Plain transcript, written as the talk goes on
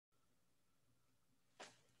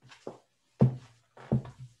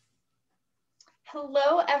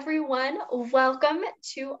Hello, everyone. Welcome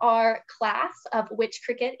to our class of Which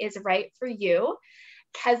Cricut is Right for You.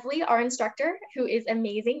 Kesley, our instructor, who is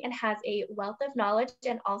amazing and has a wealth of knowledge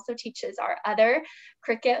and also teaches our other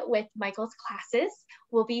Cricut with Michael's classes,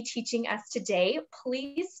 will be teaching us today.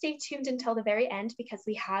 Please stay tuned until the very end because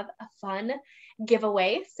we have a fun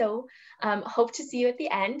giveaway. So hope to see you at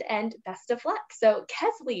the end and best of luck. So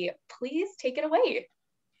Kesley, please take it away.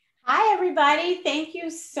 Hi, everybody. Thank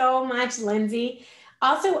you so much, Lindsay.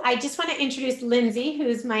 Also, I just want to introduce Lindsay,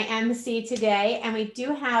 who's my MC today. And we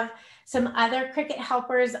do have some other Cricut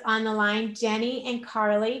helpers on the line, Jenny and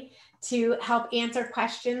Carly, to help answer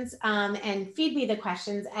questions and feed me the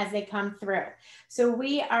questions as they come through. So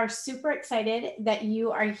we are super excited that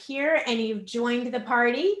you are here and you've joined the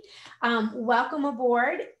party. Welcome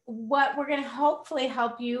aboard. What we're going to hopefully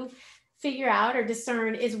help you figure out or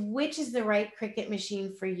discern is which is the right Cricut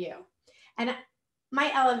machine for you. And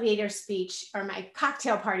my elevator speech or my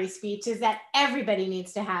cocktail party speech is that everybody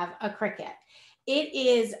needs to have a Cricut. It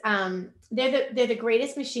is, they're the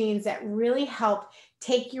greatest machines that really help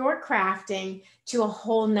take your crafting to a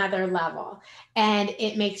whole nother level. And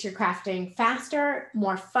it makes your crafting faster,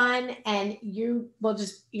 more fun, and you will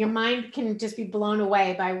just, your mind can just be blown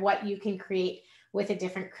away by what you can create with a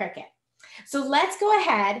different Cricut. So let's go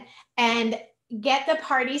ahead and get the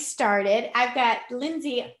party started. I've got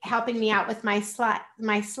Lindsay helping me out with my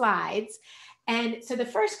slides. And so the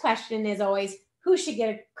first question is always, who should get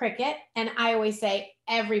a Cricut? And I always say,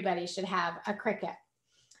 everybody should have a Cricut.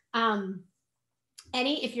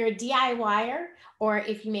 If you're a DIYer or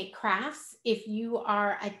if you make crafts, if you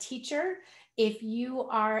are a teacher, if you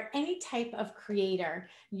are any type of creator,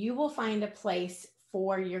 you will find a place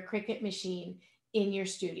for your Cricut machine in your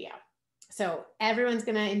studio. So everyone's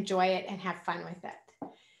going to enjoy it and have fun with it.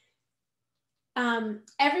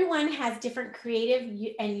 Everyone has different creative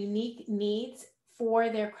and unique needs for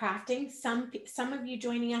their crafting. Some of you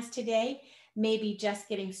joining us today may be just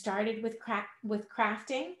getting started with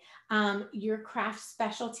crafting. Your craft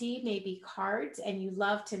specialty may be cards and you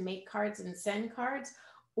love to make cards and send cards,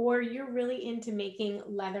 or you're really into making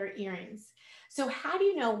leather earrings. So how do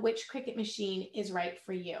you know which Cricut machine is right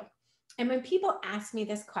for you? And when people ask me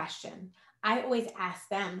this question, I always ask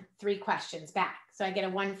them 3 questions back. So I get a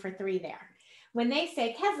 1 for 3 there. When they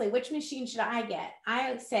say, Kesley, which machine should I get?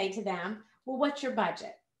 I say to them, well, what's your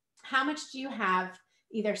budget? How much do you have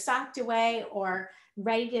either socked away or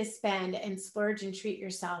ready to spend and splurge and treat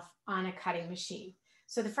yourself on a cutting machine?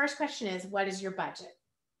 So the first question is, what is your budget?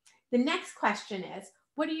 The next question is,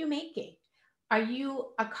 what are you making? Are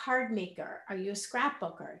you a card maker? Are you a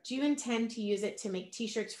scrapbooker? Do you intend to use it to make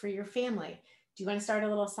t-shirts for your family? Do you want to start a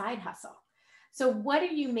little side hustle? So what are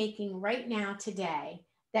you making right now today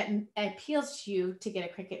that appeals to you to get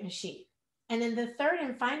a Cricut machine? And then the third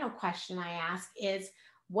and final question I ask is,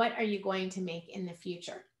 what are you going to make in the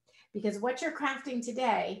future? Because what you're crafting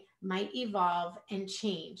today might evolve and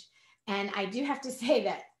change. And I do have to say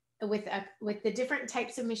that with the different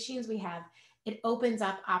types of machines we have, it opens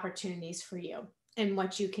up opportunities for you and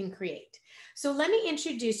what you can create. So let me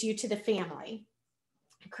introduce you to the family.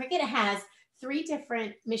 Cricut has 3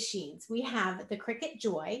 different machines. We have the Cricut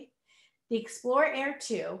Joy, the Explorer Air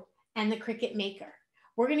 2, and the Cricut Maker.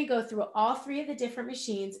 We're going to go through all 3 of the different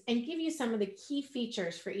machines and give you some of the key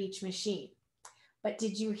features for each machine. But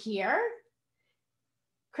did you hear?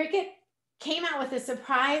 Cricut came out with a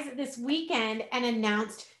surprise this weekend and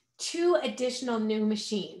announced 2 additional new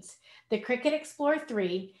machines, the Cricut Explorer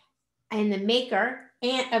 3 and the Maker,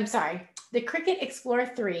 the Cricut Explorer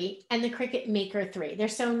 3 and the Cricut Maker 3. They're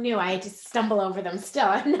so new, I just stumble over them still.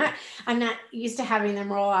 I'm not used to having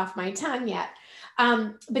them roll off my tongue yet.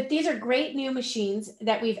 But these are great new machines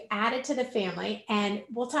that we've added to the family, and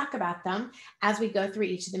we'll talk about them as we go through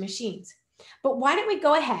each of the machines. But why don't we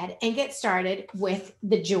go ahead and get started with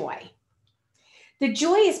the Joy. The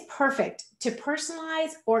Joy is perfect to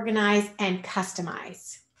personalize, organize, and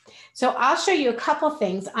customize. So I'll show you a couple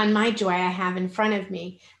things on my Joy I have in front of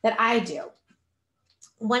me that I do.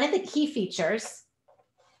 One of the key features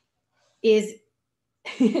is,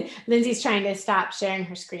 Lindsay's trying to stop sharing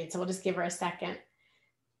her screen, so we'll just give her a second.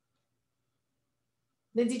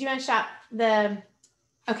 Lindsay, do you want to stop the,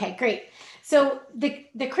 okay, great. So the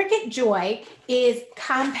Cricut Joy is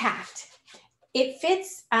compact. It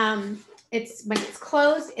fits, when it's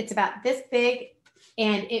closed, it's about this big,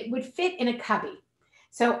 and it would fit in a cubby.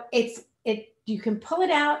 So you can pull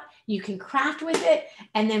it out, you can craft with it,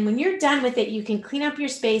 and then when you're done with it, you can clean up your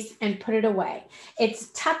space and put it away. It's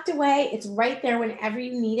tucked away, it's right there whenever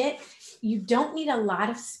you need it. You don't need a lot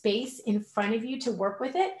of space in front of you to work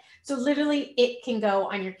with it. So literally it can go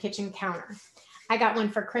on your kitchen counter. I got one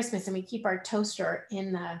for Christmas, and we keep our toaster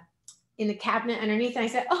in the cabinet underneath. And I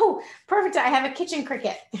said, oh, perfect. I have a kitchen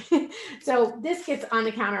Cricut. So this gets on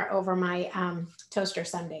the counter over my toaster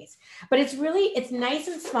some days. But it's nice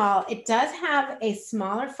and small. It does have a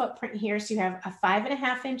smaller footprint here. So you have a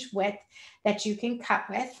 5.5-inch width that you can cut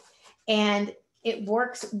with. And it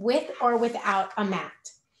works with or without a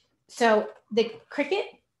mat. So the Cricut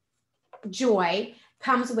Joy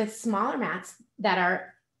comes with smaller mats that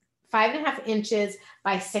are 5.5 inches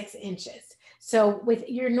by 6 inches. So with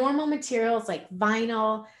your normal materials like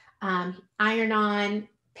vinyl, iron-on,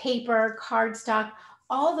 paper, cardstock,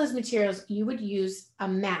 all those materials, you would use a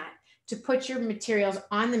mat to put your materials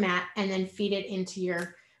on the mat and then feed it into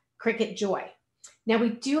your Cricut Joy. Now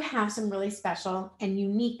we do have some really special and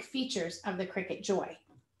unique features of the Cricut Joy.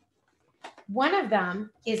 One of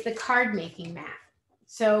them is the card making mat.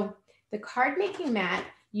 So the card making mat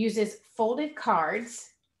uses folded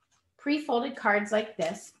cards, pre-folded cards like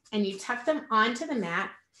this, and you tuck them onto the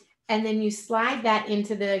mat, and then you slide that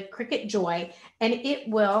into the Cricut Joy, and it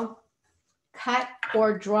will cut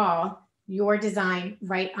or draw your design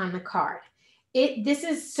right on the card. This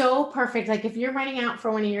is so perfect. Like if you're running out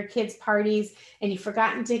for one of your kids' parties and you've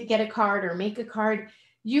forgotten to get a card or make a card,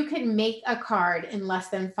 you can make a card in less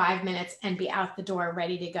than 5 minutes and be out the door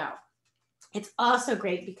ready to go. It's also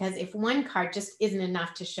great because if one card just isn't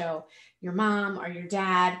enough to show your mom or your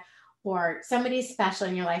dad or somebody special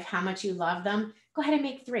in your life how much you love them, go ahead and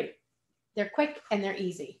make 3. They're quick and they're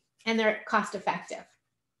easy and they're cost effective.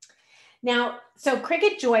 Now, so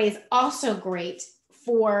Cricut Joy is also great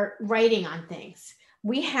for writing on things.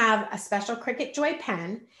 We have a special Cricut Joy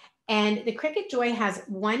pen, and the Cricut Joy has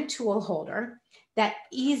one tool holder that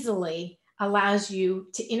easily allows you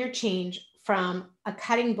to interchange from a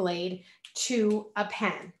cutting blade to a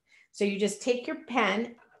pen. So you just take your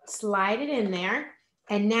pen, slide it in there,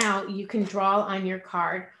 and now you can draw on your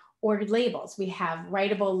card or labels. We have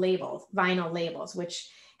writable labels, vinyl labels, which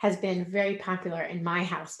has been very popular in my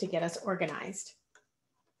house to get us organized.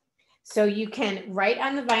 So you can write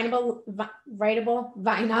on the writable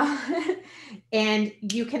vinyl, and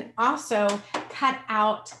you can also cut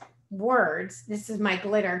out words. This is my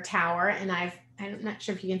glitter tower, and I'm not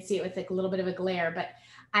sure if you can see it with a little bit of a glare, but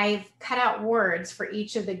I've cut out words for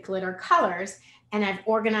each of the glitter colors, and I've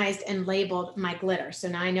organized and labeled my glitter. So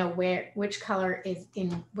now I know which color is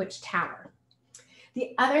in which tower.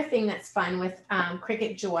 The other thing that's fun with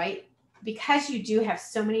Cricut Joy, because you do have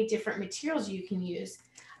so many different materials you can use,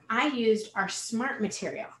 I used our smart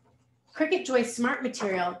material. Cricut Joy smart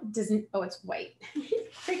material doesn't, oh, it's white.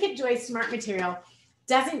 Cricut Joy smart material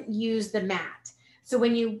doesn't use the mat. So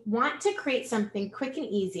when you want to create something quick and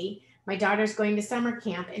easy, my daughter's going to summer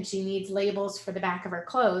camp and she needs labels for the back of her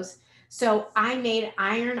clothes. So I made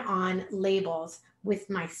iron-on labels with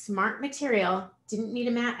my smart material. Didn't need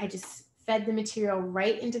a mat. I just fed the material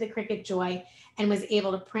right into the Cricut Joy and was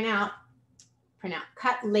able to print out,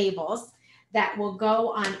 cut labels that will go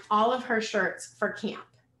on all of her shirts for camp.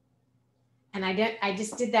 And I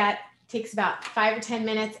just did that. It takes about 5 or 10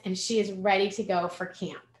 minutes and she is ready to go for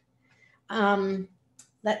camp.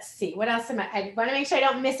 Let's see, what else I want to make sure I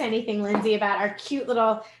don't miss anything, Lindsay, about our cute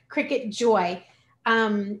little Cricut Joy.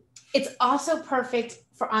 It's also perfect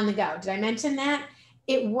for on the go. Did I mention that?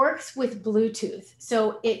 It works with Bluetooth.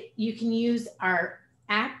 So you can use our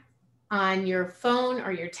app on your phone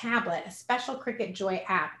or your tablet, a special Cricut Joy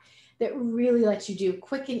app that really lets you do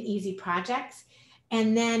quick and easy projects.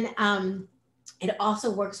 And then it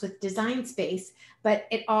also works with Design Space, but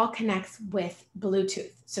it all connects with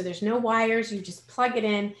Bluetooth. So there's no wires, you just plug it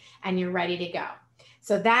in and you're ready to go.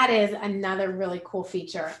 So that is another really cool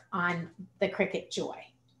feature on the Cricut Joy.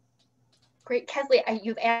 Great, Kesley,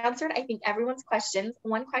 you've answered, I think, everyone's questions.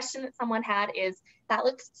 One question that someone had is, that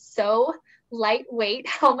looks so lightweight.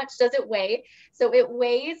 How much does it weigh? So it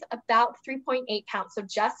weighs about 3.8 pounds, so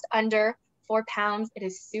just under 4 pounds. It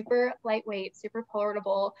is super lightweight, super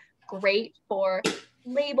portable, great for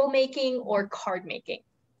label making or card making.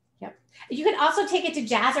 Yep. You can also take it to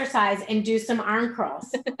jazzercise and do some arm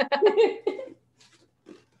curls.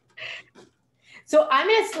 So I'm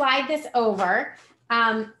going to slide this over.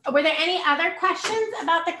 Were there any other questions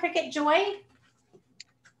about the Cricut Joy?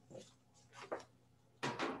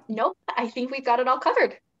 Nope, I think we've got it all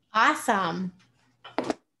covered. Awesome.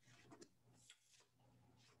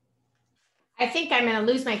 I think I'm going to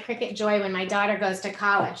lose my Cricut Joy when my daughter goes to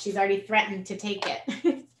college. She's already threatened to take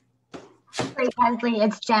it. Great, Leslie,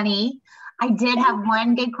 it's Jenny. I did have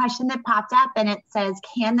one good question that popped up, and it says,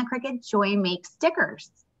 can the Cricut Joy make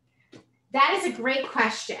stickers? That is a great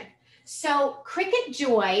question. So Cricut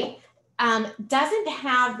Joy doesn't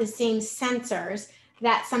have the same sensors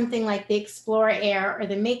that something like the Explorer Air or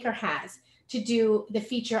the Maker has to do the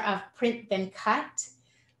feature of print then cut.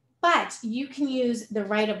 But you can use the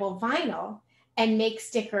writable vinyl and make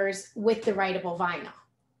stickers with the writable vinyl.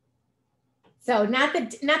 So not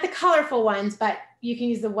the colorful ones, but you can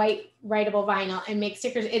use the white writable vinyl and make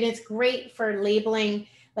stickers. And it's great for labeling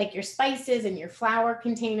like your spices and your flour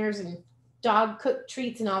containers and dog cooked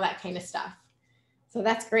treats and all that kind of stuff. So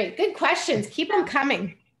that's great. Good questions. Keep them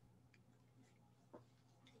coming.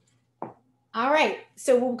 All right.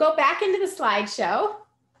 So we'll go back into the slideshow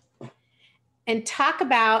and talk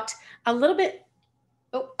about a little bit.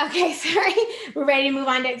 Oh, okay. Sorry. We're ready to move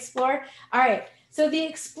on to Explore. All right. So the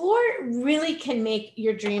Explorer really can make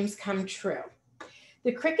your dreams come true.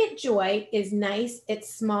 The Cricut Joy is nice,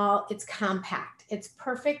 it's small, it's compact. It's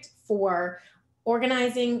perfect for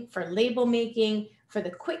organizing, for label making, for the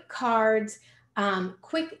quick cards.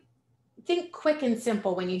 Think quick and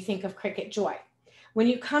simple when you think of Cricut Joy. When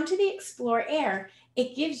you come to the Explorer Air,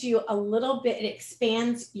 it gives you a little bit, it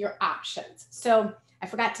expands your options. So I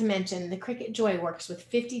forgot to mention the Cricut Joy works with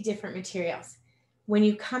 50 different materials. When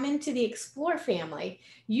you come into the Explore family,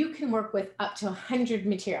 you can work with up to 100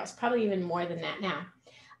 materials, probably even more than that now.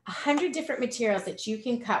 100 different materials that you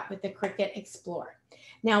can cut with the Cricut Explore.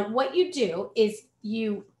 Now, what you do is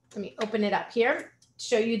let me open it up here,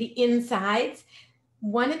 show you the insides.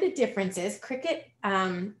 One of the differences, Cricut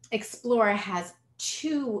Explorer has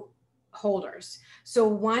 2 holders. So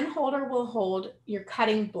one holder will hold your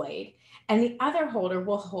cutting blade and the other holder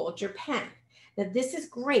will hold your pen. Now, this is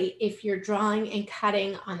great if you're drawing and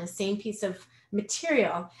cutting on the same piece of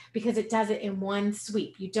material because it does it in one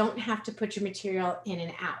sweep. You don't have to put your material in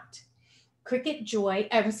and out. Cricut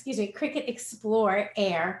Explore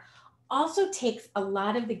Air also takes a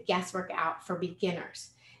lot of the guesswork out for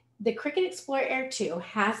beginners. The Cricut Explore Air 2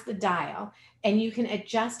 has the dial and you can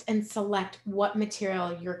adjust and select what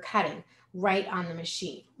material you're cutting right on the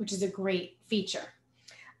machine, which is a great feature.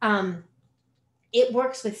 It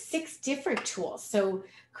works with 6 different tools. So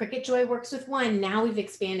Cricut Joy works with 1. Now we've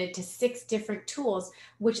expanded to 6 different tools,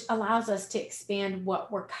 which allows us to expand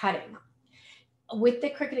what we're cutting. With the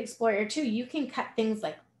Cricut Explore Air 2, you can cut things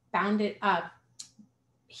like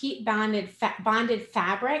heat bonded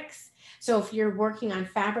fabrics. So if you're working on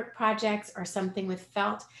fabric projects or something with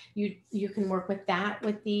felt, you can work with that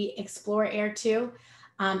with the Explore Air 2.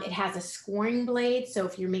 It has a scoring blade. So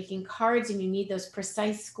if you're making cards and you need those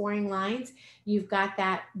precise scoring lines, you've got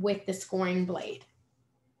that with the scoring blade.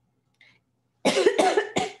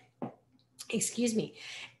 Excuse me.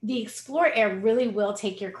 The Explore Air really will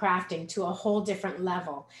take your crafting to a whole different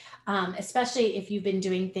level, especially if you've been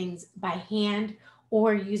doing things by hand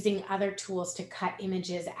or using other tools to cut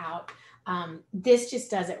images out. This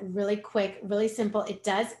just does it really quick, really simple. It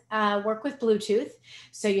does work with Bluetooth.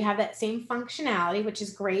 So you have that same functionality, which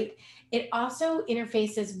is great. It also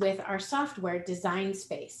interfaces with our software, Design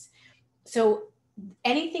Space. So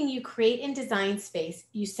anything you create in Design Space,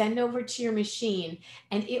 you send over to your machine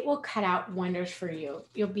and it will cut out wonders for you.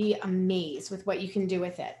 You'll be amazed with what you can do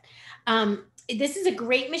with it. This is a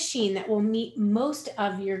great machine that will meet most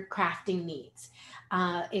of your crafting needs.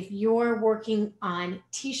 If you're working on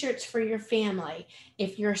t-shirts for your family,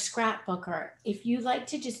 if you're a scrapbooker, if you like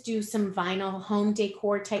to just do some vinyl home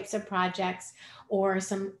decor types of projects or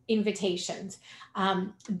some invitations,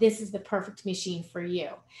 this is the perfect machine for you.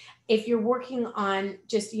 If you're working on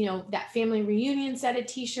just, that family reunion set of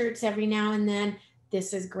t-shirts every now and then,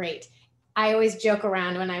 this is great. I always joke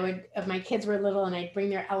around when my kids were little and I'd bring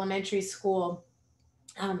their elementary school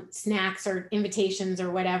snacks or invitations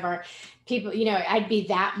or whatever, people, I'd be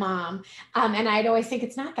that mom. And I'd always think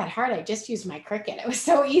it's not that hard. I just used my Cricut. It was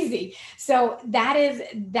so easy. So that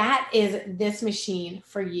is this machine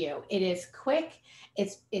for you. It is quick.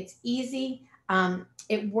 It's easy.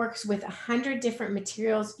 It works with 100 different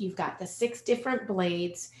materials. You've got the 6 different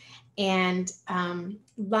blades and I'm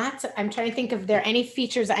trying to think if there are any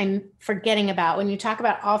features I'm forgetting about. When you talk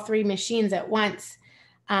about all 3 machines at once,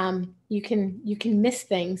 you can miss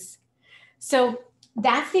things. So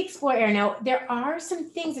that's the Explore Air. Now, there are some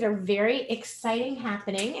things that are very exciting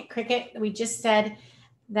happening at Cricut. We just said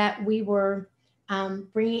that we were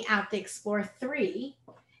bringing out the Explore 3.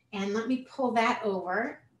 And let me pull that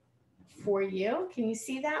over for you. Can you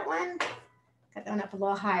see that one? Got that one up a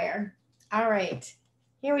little higher. All right,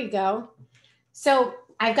 here we go. So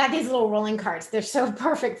I've got these little rolling carts. They're so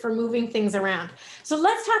perfect for moving things around. So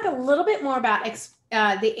let's talk a little bit more about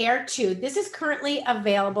the Air 2. This is currently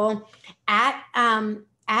available at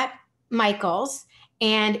Michael's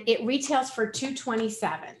and it retails for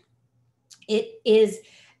 $227. It is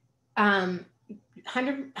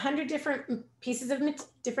 100 different pieces of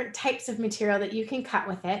different types of material that you can cut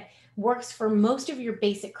with it. Works for most of your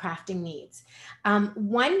basic crafting needs.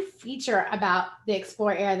 One feature about the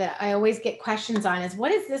Explore Air that I always get questions on is,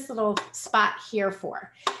 what is this little spot here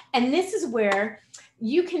for? And this is where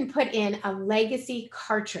you can put in a legacy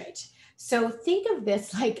cartridge. So think of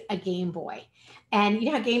this like a Game Boy. And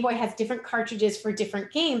you know how Game Boy has different cartridges for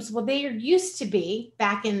different games? Well, they used to be,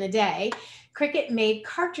 back in the day, Cricut made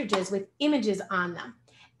cartridges with images on them.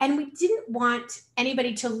 And we didn't want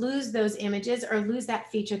anybody to lose those images or lose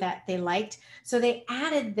that feature that they liked. So they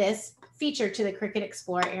added this feature to the Cricut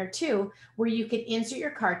Explore Air 2, where you could insert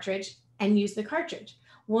your cartridge and use the cartridge.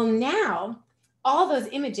 Well, now all those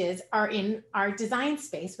images are in our design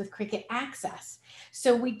space with Cricut Access.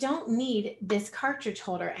 So we don't need this cartridge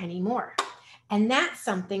holder anymore. And that's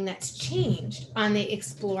something that's changed on the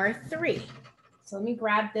Explore 3. So let me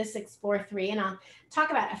grab this Explore 3 and I'll talk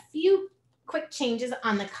about a few quick changes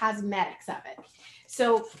on the cosmetics of it.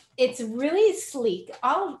 So it's really sleek.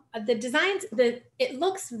 All of the designs, it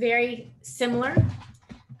looks very similar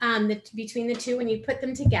between the two when you put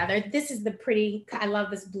them together. This is the pretty, I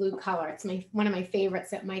love this blue color. It's one of my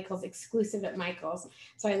favorites at Michael's, exclusive at Michael's.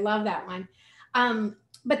 So I love that one.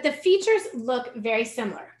 But the features look very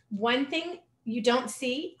similar. One thing you don't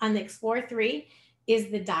see on the Explore 3 is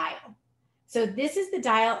the dial. So this is the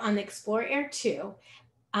dial on the Explore Air 2.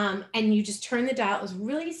 And you just turn the dial. It was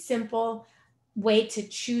really simple way to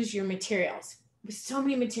choose your materials with so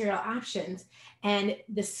many material options and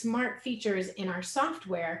the smart features in our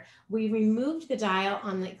software. We removed the dial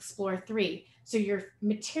on the Explore 3. So your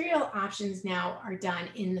material options now are done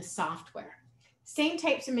in the software. Same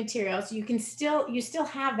types of materials. You still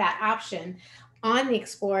have that option on the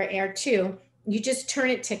Explore Air 2. You just turn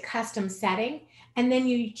it to custom setting, and then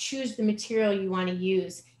you choose the material you want to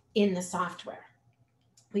use in the software.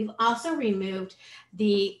 We've also removed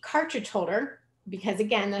the cartridge holder because,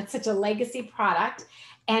 again, that's such a legacy product,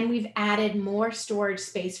 and we've added more storage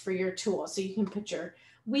space for your tools. So you can put your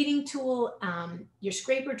weeding tool, your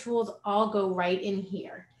scraper tools, all go right in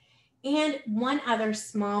here. And one other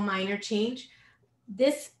small minor change,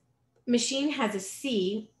 this machine has a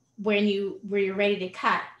C where you're ready to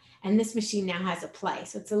cut, and this machine now has a play.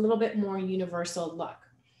 So it's a little bit more universal look.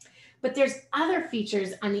 But there's other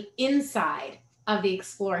features on the inside of the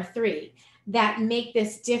Explore 3 that make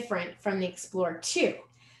this different from the Explore 2.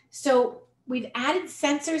 So we've added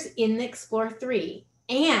sensors in the Explore 3,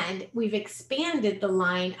 and we've expanded the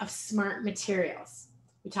line of smart materials.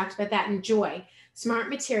 We talked about that in Joy. Smart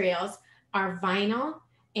materials are vinyl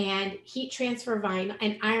and heat transfer vinyl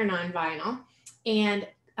and iron-on vinyl and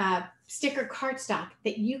sticker cardstock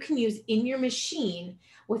that you can use in your machine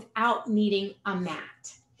without needing a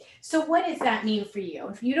mat. So what does that mean for you?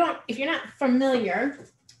 If you're not familiar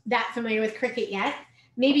with Cricut yet,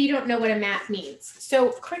 maybe you don't know what a mat means. So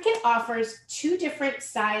Cricut offers two different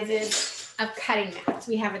sizes of cutting mats.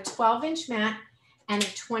 We have a 12-inch mat and a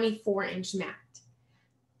 24-inch mat.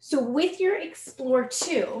 So with your Explore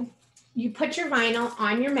 2, you put your vinyl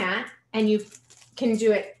on your mat, and you can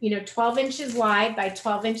do it, 12 inches wide by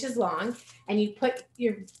 12 inches long, and you put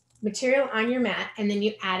your material on your mat, and then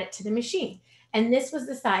you add it to the machine. And this was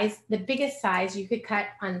the biggest size you could cut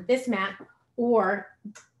on this mat, or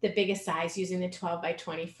the biggest size using the 12 by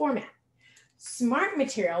 24 mat. Smart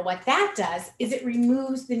material, what that does is it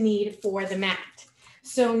removes the need for the mat.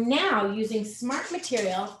 So now using smart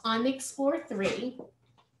material on the Explore 3,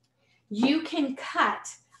 you can cut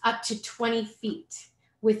up to 20 feet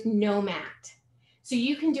with no mat. So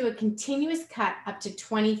you can do a continuous cut up to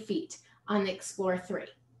 20 feet on the Explore 3.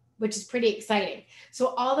 Which is pretty exciting.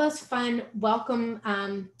 So all those fun welcome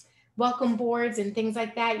boards and things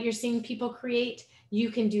like that you're seeing people create,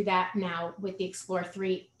 you can do that now with the Explore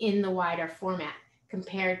 3 in the wider format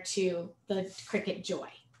compared to the Cricut Joy.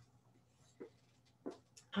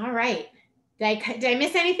 All right. Did I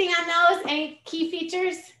miss anything on those? Any key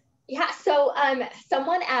features? Yeah, so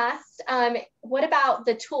someone asked, what about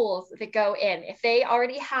the tools that go in? If they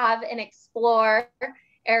already have an Explore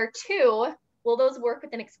Air 2, will those work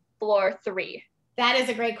with an Explore 3? That is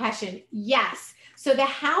a great question. Yes. So the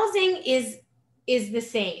housing is the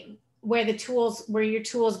same where your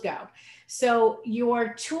tools go. So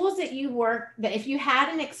your tools that if you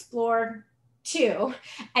had an Explore 2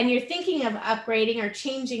 and you're thinking of upgrading or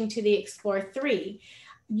changing to the Explore 3,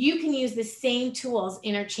 you can use the same tools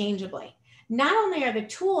interchangeably. Not only are the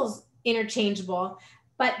tools interchangeable,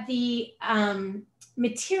 but the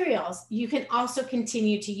materials you can also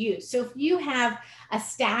continue to use. So if you have a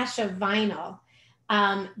stash of vinyl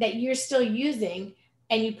that you're still using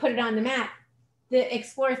and you put it on the mat, the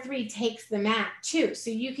Explorer 3 takes the mat too.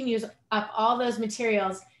 So you can use up all those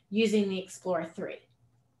materials using the Explorer 3.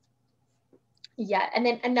 Yeah, and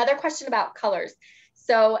then another question about colors.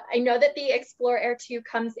 So I know that the Explorer Air 2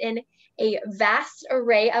 comes in a vast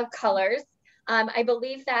array of colors. I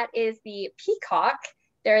believe that is the peacock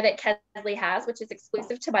there that Kesley has, which is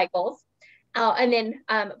exclusive to Michael's. And then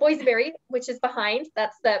Boysenberry, which is behind,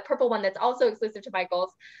 that's the purple one that's also exclusive to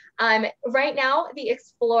Michael's. Right now, the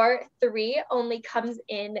Explorer 3 only comes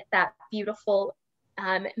in that beautiful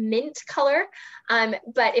mint color.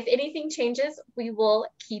 But if anything changes, we will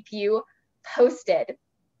keep you posted.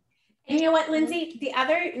 And you know what, Lindsay? The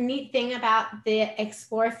other neat thing about the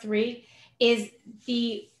Explorer 3 is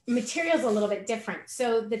the material's a little bit different.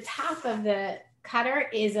 So the top of the cutter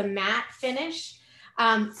is a matte finish.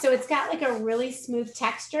 So it's got like a really smooth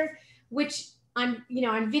texture, which on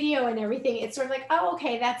video and everything, it's sort of like, oh,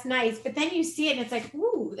 okay, that's nice. But then you see it and it's like,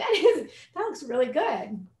 ooh, that looks really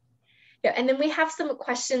good. Yeah, and then we have some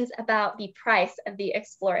questions about the price of the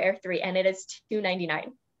Explorer Air 3, and it is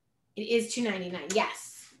 $299. It is $299,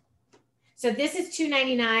 yes. So this is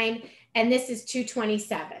 $299 and this is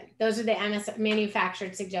 $227. Those are the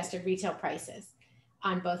manufactured suggested retail prices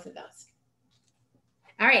on both of those.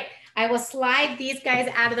 All right, I will slide these guys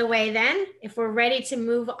out of the way then, if we're ready to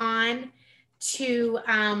move on to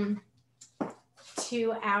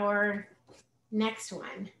our next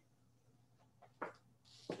one.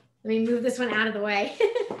 Let me move this one out of the way.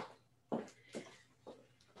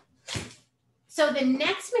 So the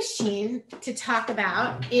next machine to talk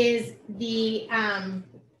about is the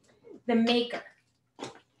maker.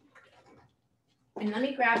 And let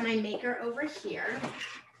me grab my maker over here.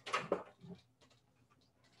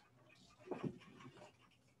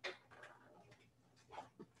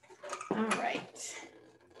 All right.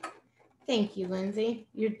 Thank you, Lindsay.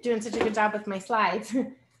 You're doing such a good job with my slides.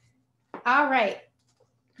 All right.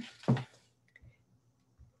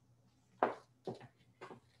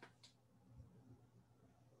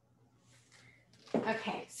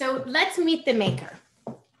 Okay, so let's meet the maker.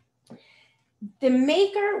 The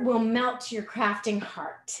maker will melt your crafting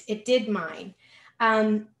heart. It did mine.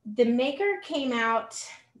 The maker came out,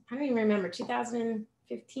 I don't even remember,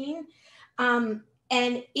 2015.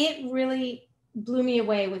 And it really blew me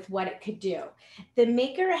away with what it could do. The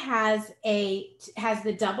maker has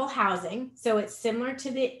the double housing. So it's similar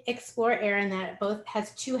to the Explorer Air in that it both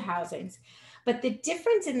has two housings. But the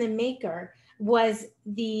difference in the maker was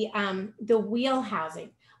the wheel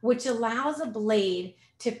housing, which allows a blade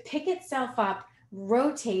to pick itself up,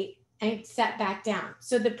 rotate, and set back down.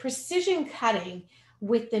 So the precision cutting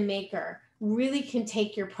with the maker really can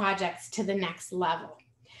take your projects to the next level.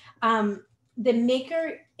 The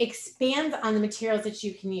maker expands on the materials that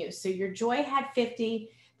you can use. So your Joy had 50,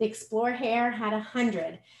 the Explorer Air had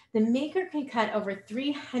 100. The maker can cut over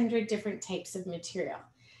 300 different types of material.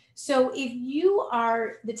 So if you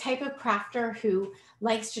are the type of crafter who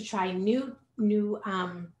likes to try new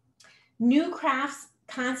crafts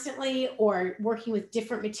constantly, or working with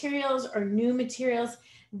different materials or new materials,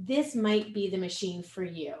 this might be the machine for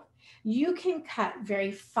you. You can cut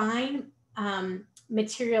very fine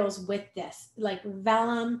materials with this, like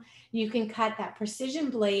vellum. You can cut that precision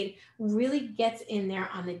blade, really gets in there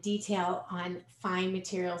on the detail on fine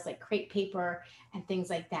materials like crepe paper and things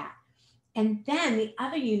like that. And then the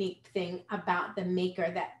other unique thing about the maker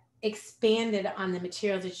that expanded on the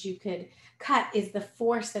materials that you could cut is the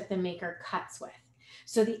force that the maker cuts with.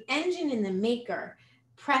 So the engine in the maker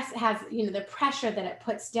has, the pressure that it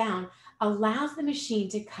puts down allows the machine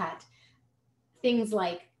to cut things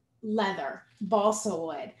like leather, balsa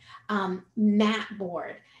wood, mat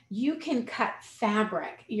board. You can cut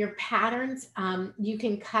fabric, your patterns, you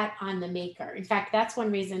can cut on the maker. In fact, that's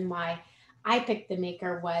one reason why I picked the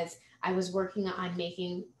maker was I was working on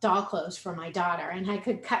making doll clothes for my daughter, and I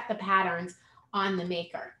could cut the patterns on the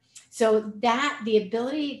maker. So the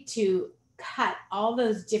ability to cut all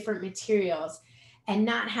those different materials and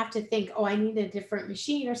not have to think, oh, I need a different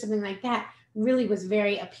machine or something like that, really was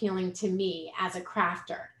very appealing to me as a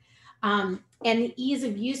crafter. And the ease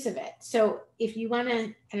of use of it. So if you want to,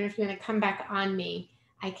 I don't know if you want to come back on me,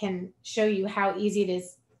 I can show you how easy it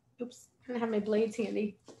is. Oops, I don't have my blades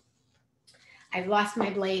handy. I've lost my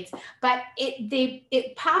blades, but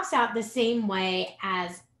it pops out the same way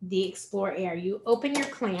as the Explorer Air. You open your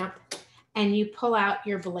clamp and you pull out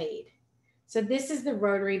your blade. So this is the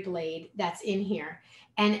rotary blade that's in here,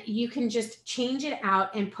 and you can just change it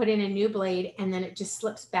out and put in a new blade, and then it just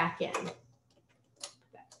slips back in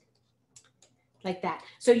like that.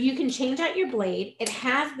 So you can change out your blade. It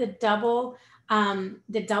has the double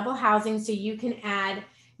housing, so you can add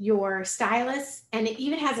your stylus, and it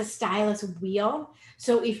even has a stylus wheel.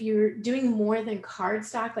 So if you're doing more than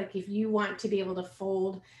cardstock, like if you want to be able to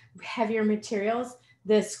fold heavier materials,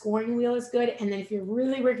 the scoring wheel is good. And then if you're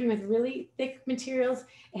really working with really thick materials,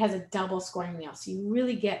 it has a double scoring wheel. So you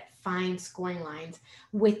really get fine scoring lines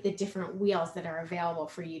with the different wheels that are available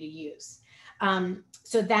for you to use.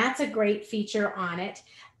 So that's a great feature on it.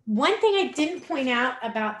 One thing I didn't point out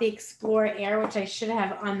about the Explorer Air, which I should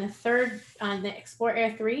have on the Explorer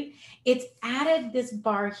Air 3, it's added this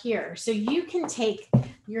bar here. So you can take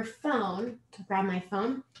your phone, grab my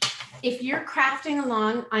phone. If you're crafting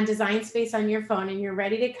along on Design Space on your phone and you're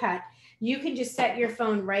ready to cut, you can just set your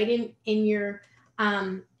phone right in your,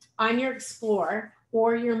 on your Explorer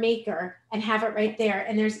or your Maker and have it right there.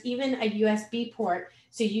 And there's even a USB port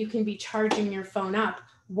so you can be charging your phone up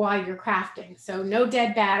while you're crafting. So no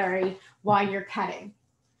dead battery while you're cutting.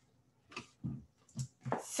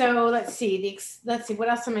 So let's see, what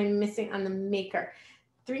else am I missing on the Maker?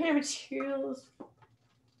 300 materials.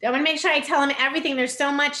 I want to make sure I tell them everything. There's so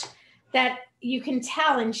much that you can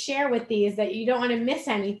tell and share with these that you don't want to miss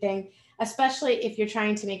anything, especially if you're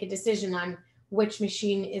trying to make a decision on which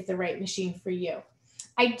machine is the right machine for you.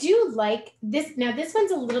 I do like this. Now this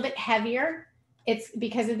one's a little bit heavier. It's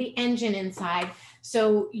because of the engine inside.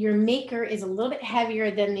 So your Maker is a little bit heavier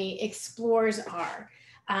than the Explorers are.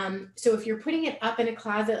 So if you're putting it up in a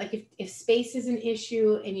closet, like if space is an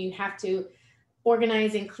issue and you have to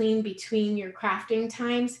organize and clean between your crafting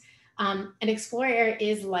times, an Explorer Air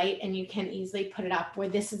is light and you can easily put it up, where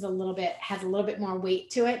this is has a little bit more weight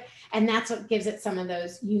to it. And that's what gives it some of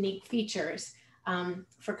those unique features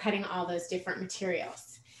for cutting all those different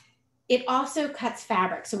materials. It also cuts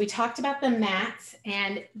fabric. So we talked about the mats,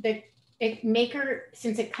 and the Maker,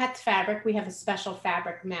 since it cuts fabric, we have a special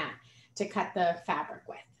fabric mat to cut the fabric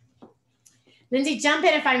with. Lindsay, jump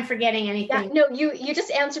in if I'm forgetting anything. Yeah, no, you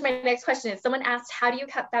just answered my next question. Someone asked, how do you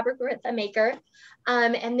cut fabric with a Maker?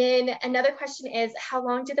 And then another question is, how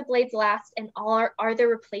long do the blades last, and are there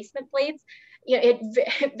replacement blades? You know,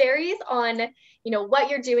 it varies on, you know, what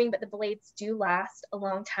you're doing, but the blades do last a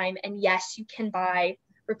long time. And yes, you can buy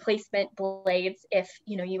replacement blades if,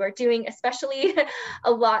 you know, you are doing especially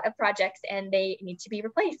a lot of projects and they need to be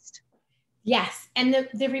replaced. Yes, and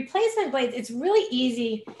the replacement blades, it's really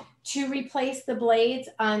easy to replace the blades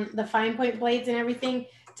on the fine point blades and everything,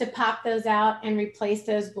 to pop those out and replace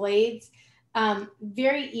those blades.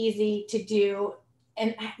 Very easy to do.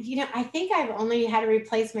 And, you know, I think I've only had to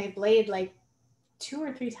replace my blade like 2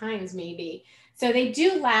 or 3 times maybe. So they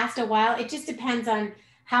do last a while. It just depends on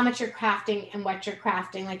how much you're crafting and what you're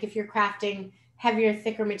crafting. Like if you're crafting heavier,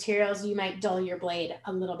 thicker materials, you might dull your blade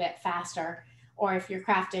a little bit faster. Or if you're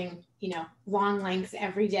crafting, you know, long lengths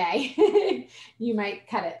every day, you might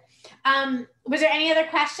cut it. Was there any other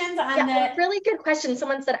questions on the really good question?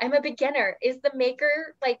 Someone said, I'm a beginner. Is the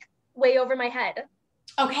Maker like way over my head?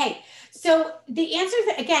 Okay, so the answer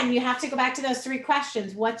is, again, you have to go back to those 3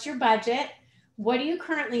 questions. What's your budget? What are you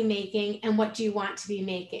currently making? And what do you want to be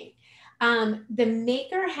making? The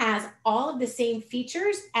Maker has all of the same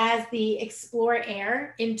features as the Explorer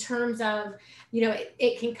Air in terms of, you know,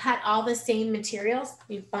 it can cut all the same materials.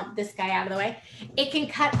 We bump this guy out of the way. It can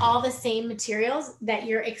cut all the same materials that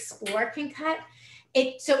your Explorer can cut.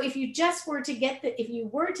 So if you just were to get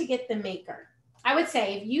the Maker, I would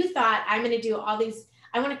say if you thought, I'm going to do all these,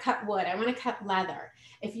 I want to cut wood, I want to cut leather.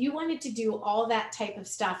 If you wanted to do all that type of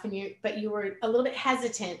stuff but you were a little bit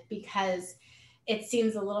hesitant because it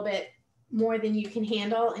seems a little bit more than you can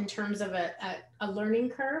handle in terms of a learning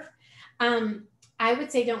curve, I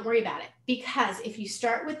would say don't worry about it, because if you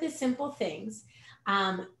start with the simple things,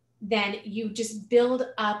 then you just build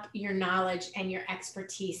up your knowledge and your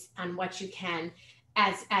expertise on what you can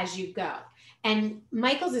as you go. And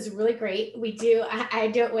Michael's is really great. I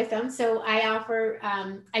do it with them. So I offer,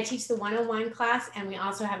 I teach the 101 class, and we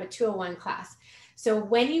also have a 201 class. So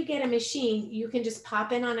when you get a machine, you can just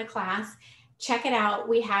pop in on a class, check it out.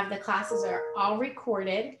 The classes are all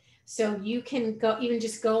recorded. So you can go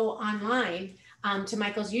online to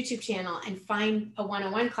Michael's YouTube channel and find a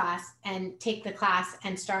 101 class and take the class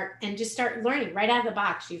and start learning right out of the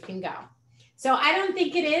box. You can go. So I don't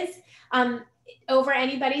think it is over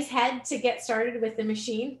anybody's head to get started with the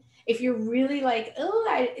machine. If you're really like,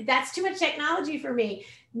 that's too much technology for me,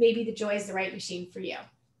 maybe the Joy is the right machine for you.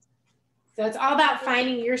 So it's all about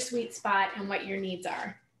finding your sweet spot and what your needs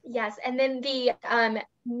are. Yes, and then the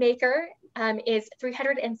Maker is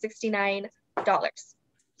 $369.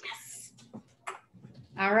 Yes.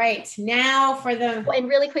 All right, now for the... And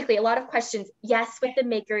really quickly, a lot of questions. Yes, with the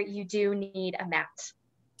Maker, you do need a mat.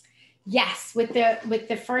 Yes, with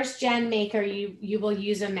the first gen maker, you will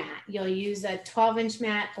use a mat. You'll use a 12-inch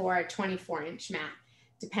mat or a 24-inch mat,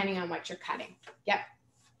 depending on what you're cutting. Yep.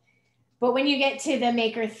 But when you get to the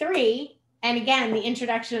Maker 3, and again, the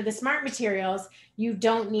introduction of the smart materials, you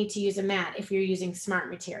don't need to use a mat if you're using smart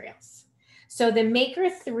materials. So the Maker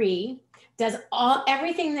 3 does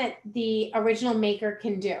everything that the original Maker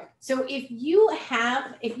can do. So if you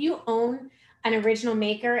own an original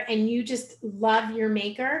Maker and you just love your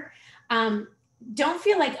Maker, don't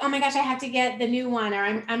feel like, oh my gosh, I have to get the new one, or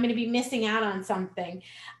I'm going to be missing out on something.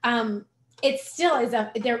 It still is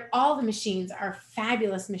all the machines are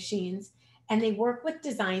fabulous machines, and they work with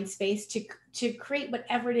Design Space to create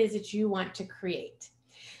whatever it is that you want to create.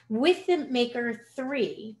 With the Maker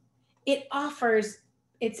 3,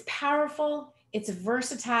 it's powerful, it's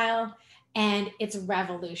versatile, and it's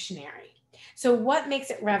revolutionary. So what makes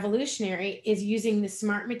it revolutionary is using the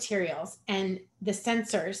smart materials and the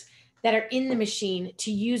sensors that are in the machine to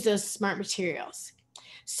use those smart materials.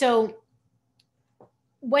 So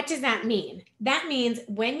what does that mean? That means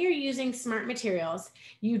when you're using smart materials,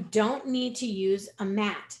 you don't need to use a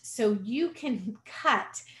mat. So you can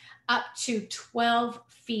cut up to 12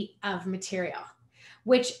 feet of material,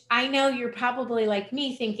 which I know you're probably like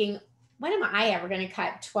me thinking, when am I ever going to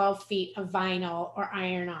cut 12 feet of vinyl or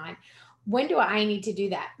iron-on? When do I need to do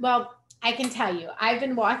that? Well, I can tell you, I've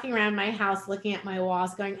been walking around my house looking at my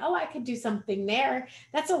walls going, oh, I could do something there.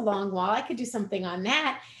 That's a long wall. I could do something on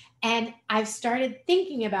that. And I've started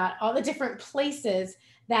thinking about all the different places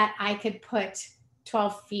that I could put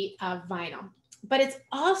 12 feet of vinyl. But it's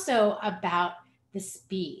also about the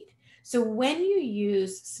speed. So when you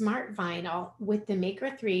use smart vinyl with the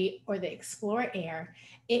Maker 3 or the Explore Air,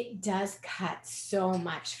 it does cut so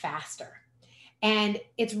much faster. And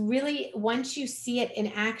it's really, once you see it in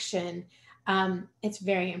action, it's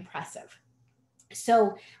very impressive.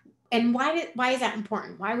 So, and why is that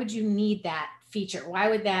important? Why would you need that feature? Why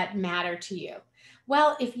would that matter to you?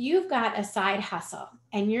 Well, if you've got a side hustle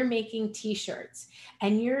and you're making t-shirts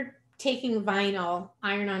and you're taking vinyl,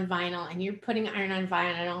 iron-on vinyl, and you're putting iron-on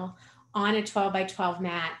vinyl on a 12 by 12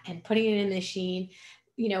 mat and putting it in the machine,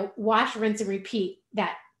 wash, rinse, and repeat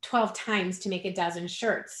that 12 times to make a dozen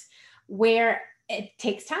shirts, where it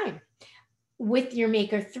takes time. With your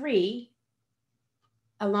Maker 3,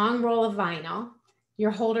 a long roll of vinyl,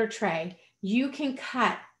 your holder tray, you can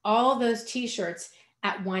cut all those t-shirts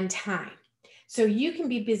at one time. So you can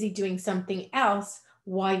be busy doing something else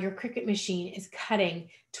while your Cricut machine is cutting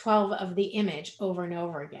 12 of the image over and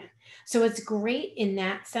over again. So it's great in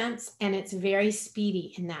that sense, and it's very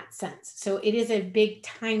speedy in that sense. So it is a big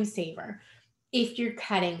time saver if you're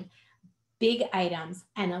cutting big items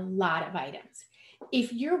and a lot of items.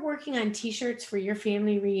 If you're working on t-shirts for your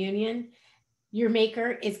family reunion, your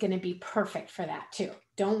Maker is going to be perfect for that too.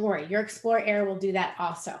 Don't worry, your Explore Air will do that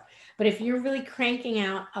also. But if you're really cranking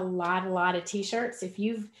out a lot of t-shirts, if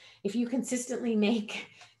you consistently make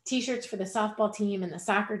t-shirts for the softball team and the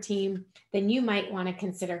soccer team, then you might want to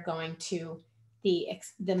consider going to the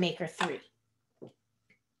Maker 3.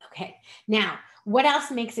 Okay, now what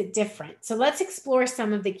else makes it different? So let's explore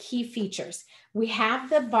some of the key features. We have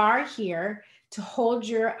the bar here to hold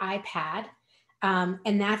your iPad,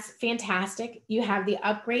 and that's fantastic. You have the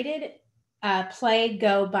upgraded play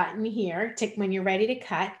go button here to when you're ready to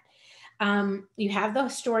cut. You have the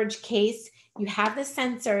storage case, you have the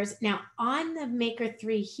sensors. Now on the Maker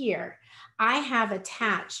 3 here, I have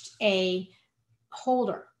attached a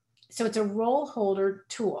holder. So it's a roll holder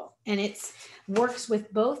tool, and it works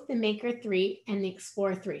with both the Maker 3 and the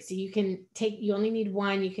Explore 3. So you only need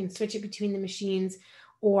one, you can switch it between the machines,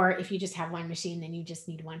 or if you just have one machine, then you just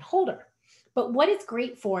need one holder. But what it's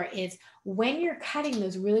great for is when you're cutting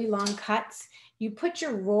those really long cuts, you put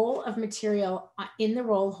your roll of material in the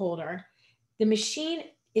roll holder. The machine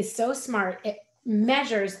is so smart, it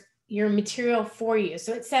measures your material for you.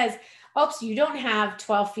 So it says, oops, you don't have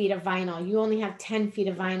 12 feet of vinyl. You only have 10 feet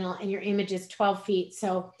of vinyl and your image is 12 feet.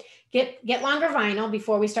 So get longer vinyl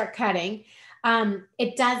before we start cutting.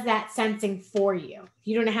 It does that sensing for you.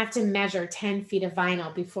 You don't have to measure 10 feet of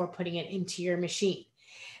vinyl before putting it into your machine.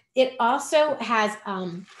 It also has,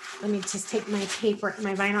 let me just take my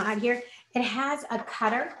vinyl out here. It has a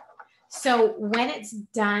cutter. So when it's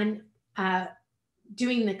done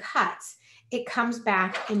doing the cuts, it comes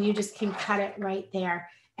back and you just can cut it right there.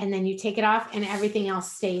 And then you take it off and everything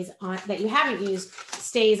else stays on that you haven't used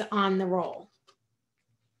stays on the roll.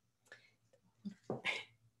 I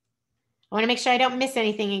want to make sure I don't miss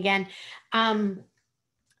anything again on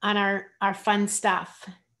our fun stuff.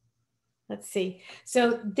 Let's see.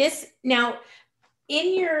 So this now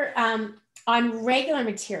in your on regular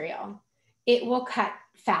material, it will cut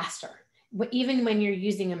faster. even when you're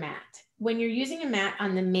using a mat. When you're using a mat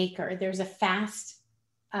on the Maker, there's a fast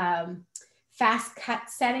cut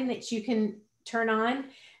setting that you can turn on.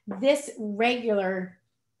 This regular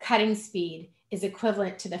cutting speed is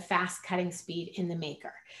equivalent to the fast cutting speed in the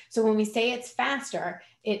Maker. So when we say it's faster,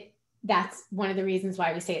 that's one of the reasons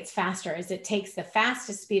why we say it's faster, is it takes the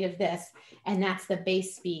fastest speed of this, and that's the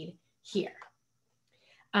base speed here.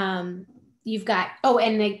 You've got, oh,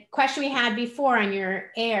 and the question we had before on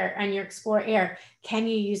your Explore Air, can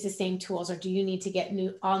you use the same tools, or do you need to get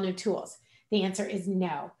all new tools? The answer is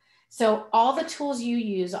no. So all the tools you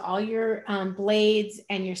use, all your blades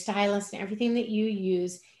and your stylus and everything that you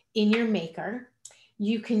use in your Maker,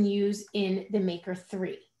 you can use in the Maker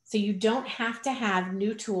 3. So you don't have to have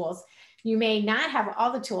new tools. You may not have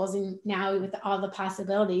all the tools, and now with all the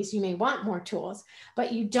possibilities, you may want more tools,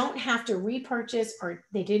 but you don't have to repurchase, or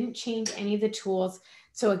they didn't change any of the tools.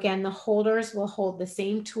 So again, the holders will hold the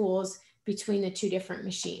same tools between the two different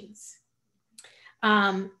machines.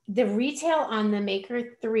 The retail on the Maker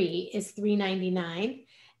 3 is $3.99.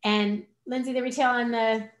 And Lindsay, the retail on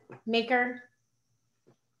the Maker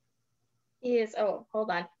is, oh,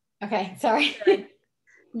 hold on. Okay, sorry.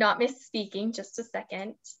 Not misspeaking, just a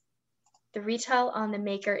second. The retail on the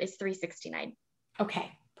Maker is $3.69. Okay,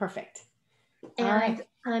 perfect.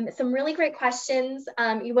 And some really great questions.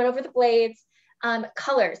 You went over the blades,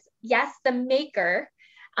 colors. Yes, the Maker,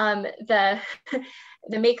 the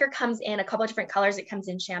Maker comes in a couple of different colors. It comes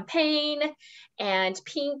in champagne and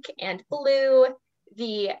pink and blue.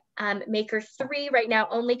 The Maker 3 right now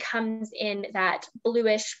only comes in that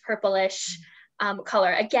bluish, purplish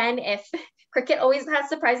color. Again, if Cricut always has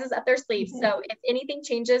surprises up their sleeves. So if anything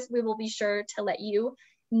changes, we will be sure to let you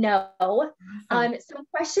know. Some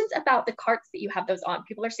questions about the carts that you have those on.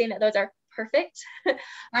 People are saying that those are perfect.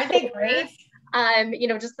 Aren't they great? You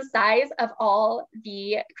know, just the size of all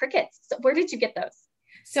the Cricuts. So where did you get those?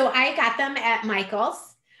 So I got them at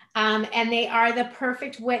Michael's. And they are the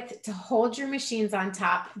perfect width to hold your machines on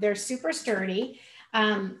top. They're super sturdy.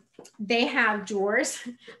 They have drawers.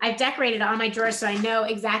 I've decorated all my drawers so I know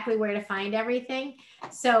exactly where to find everything.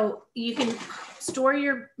 So you can store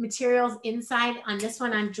your materials inside. On this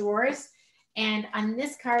one, on drawers. And on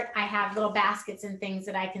this cart, I have little baskets and things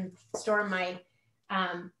that I can store my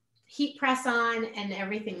heat press on and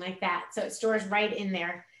everything like that. So it stores right in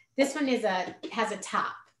there. This one has a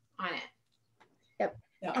top on it. Yep.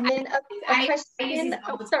 So and then a question.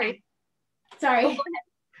 Sorry.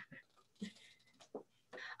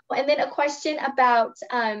 Oh, and then a question about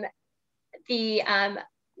the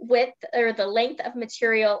width or the length of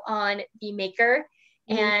material on the Maker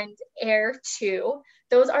and Air 2.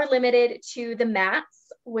 Those are limited to the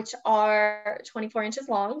mats, which are 24 inches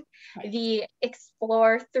long. Right. The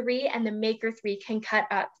Explore 3 and the Maker 3 can cut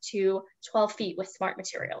up to 12 feet with smart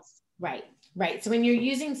materials. Right. Right. So when you're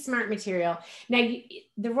using smart material, now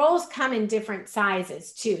the rolls come in different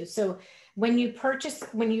sizes too. So when you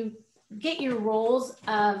get your rolls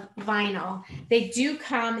of vinyl, they do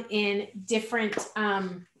come in different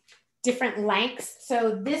lengths.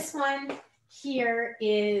 So this one here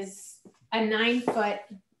is a 9-foot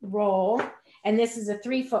roll, and this is a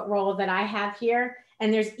 3-foot roll that I have here.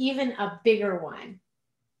 And there's even a bigger one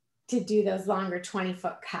to do those longer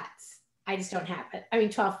 20-foot cuts. I just don't have it. I mean,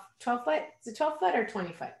 12 foot? Is it 12 foot or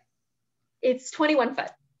 20 foot? It's 21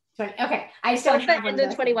 foot. 20, okay. I just don't have one.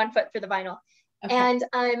 And the 21 foot for the vinyl. Okay. And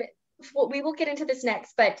we will get into this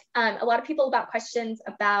next, but a lot of people about questions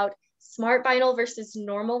about smart vinyl versus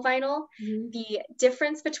normal vinyl. Mm-hmm. The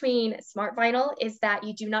difference between smart vinyl is that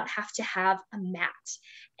you do not have to have a mat.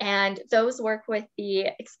 And those work with the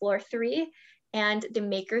Explore 3 and the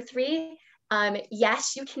Maker 3.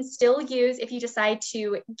 Yes, you can still use, if you decide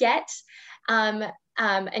to get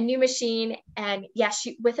a new machine, and yes,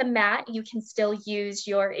 with a mat, you can still use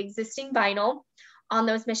your existing vinyl on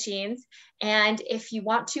those machines. And if you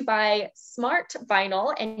want to buy smart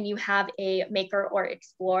vinyl and you have a Maker or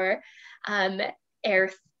Explore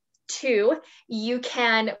Air 2, you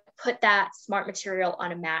can put that smart material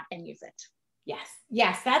on a mat and use it.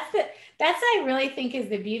 Yes, that's I really think is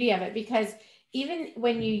the beauty of it, because even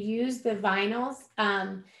when you use the vinyls,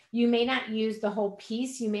 you may not use the whole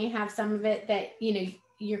piece. You may have some of it that,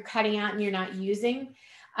 you're cutting out and you're not using.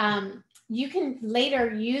 You can later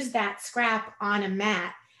use that scrap on a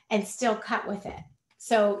mat and still cut with it.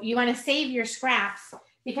 So you want to save your scraps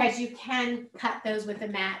because you can cut those with a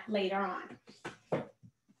mat later on.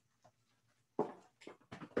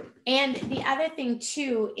 And the other thing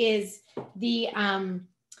too is the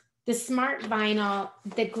smart vinyl,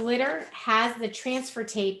 the glitter has the transfer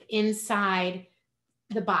tape inside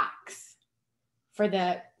the box for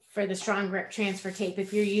the for the strong grip transfer tape.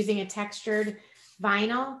 If you're using a textured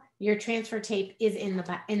vinyl, your transfer tape is in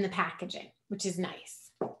the packaging, which is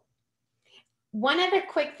nice. One other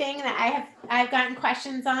quick thing that I've gotten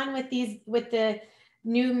questions on with the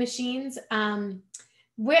new machines.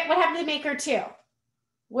 What happened to Maker 2?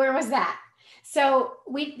 Where was that? So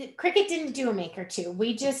Cricut didn't do a Maker 2.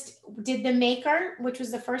 We just did the Maker, which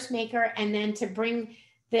was the first Maker, and then to bring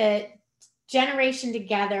the generation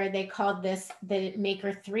together, they called this the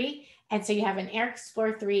Maker 3. And so you have an Air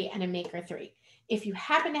Explorer 3 and a Maker 3. If you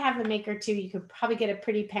happen to have a Maker 2, you could probably get a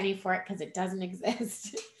pretty penny for it because it doesn't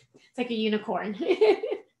exist. It's like a unicorn.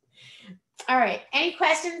 All right, any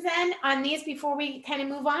questions then on these before we kind of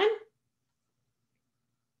move on?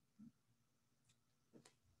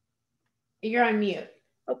 You're on mute.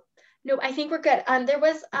 Oh, no, I think we're good. There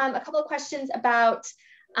was a couple of questions about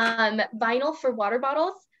vinyl for water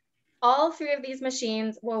bottles. All 3 of these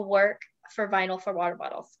machines will work for vinyl for water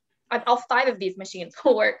bottles. All 5 of these machines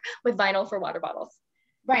will work with vinyl for water bottles.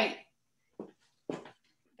 Right.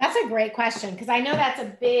 That's a great question because I know that's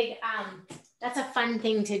a big, that's a fun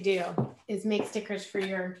thing to do is make stickers for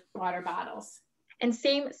your water bottles. And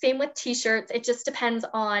same with t-shirts. It just depends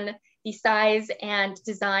on the size and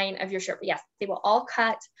design of your shirt. But yes, they will all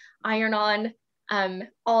cut, iron on.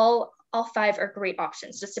 All 5 are great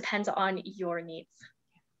options. Just depends on your needs.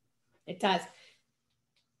 It does.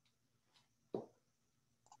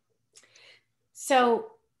 So,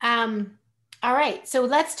 all right. So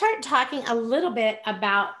let's start talking a little bit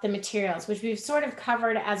about the materials, which we've sort of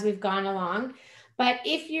covered as we've gone along. But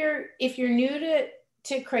if you're new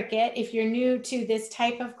to Cricut, if you're new to this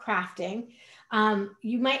type of crafting,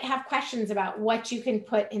 you might have questions about what you can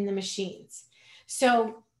put in the machines.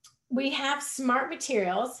 So we have smart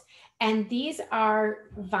materials, and these are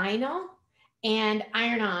vinyl and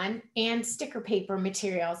iron-on and sticker paper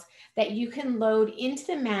materials that you can load into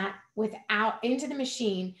the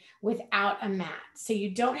machine without a mat. So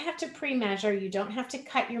you don't have to pre-measure, you don't have to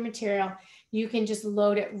cut your material, you can just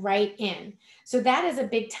load it right in. So that is a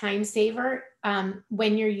big time saver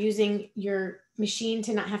when you're using your machine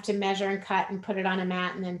to not have to measure and cut and put it on a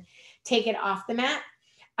mat and then take it off the mat.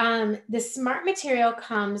 The smart material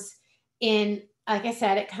comes in, like I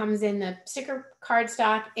said, it comes in the sticker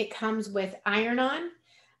cardstock. It comes with iron-on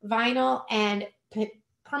vinyl and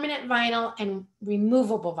permanent vinyl and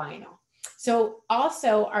removable vinyl. So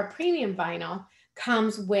also our premium vinyl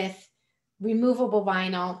comes with removable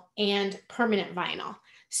vinyl and permanent vinyl.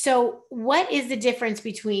 So what is the difference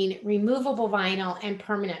between removable vinyl and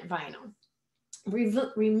permanent vinyl?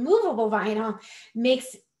 Removable vinyl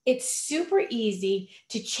makes it super easy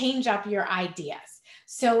to change up your ideas.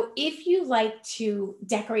 So if you like to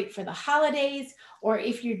decorate for the holidays, or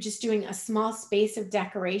if you're just doing a small space of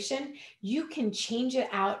decoration, you can change it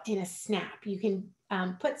out in a snap. You can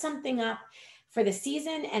put something up for the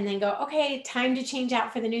season and then go, okay, time to change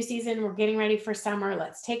out for the new season. We're getting ready for summer.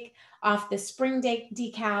 Let's take off the spring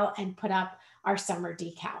decal and put up our summer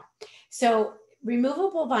decal. So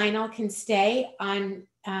removable vinyl can stay on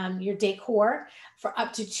your decor for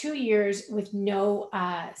up to 2 years with no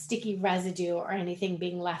sticky residue or anything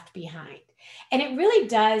being left behind. And it really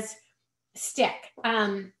does stick.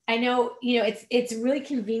 I know, it's really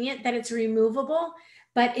convenient that it's removable,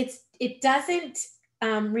 but it doesn't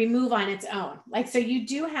remove on its own. Like, so you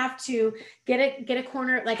do have to get a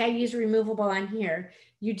corner, like I use removable on here.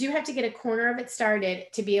 You do have to get a corner of it started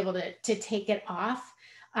to be able to take it off.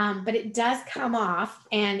 But it does come off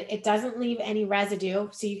and it doesn't leave any residue.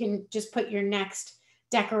 So you can just put your next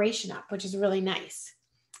decoration up, which is really nice.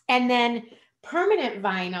 And then permanent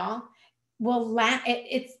vinyl will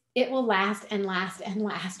it will last and last and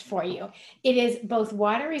last for you. It is both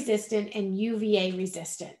water resistant and UVA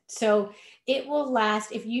resistant. So it will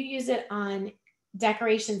last, if you use it on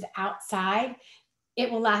decorations outside,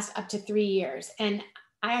 it will last up to 3 years. And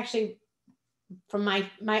I actually, from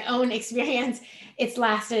my own experience, it's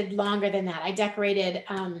lasted longer than that. I decorated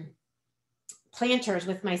planters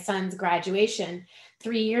with my son's graduation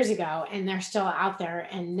 3 years ago, and they're still out there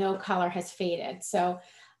and no color has faded. So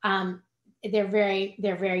they're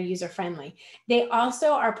very user friendly. They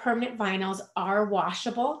also, our permanent vinyls are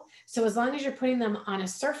washable. So as long as you're putting them on a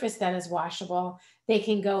surface that is washable, they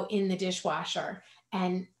can go in the dishwasher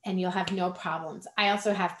and you'll have no problems. I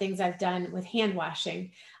also have things I've done with hand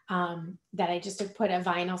washing that I just have put a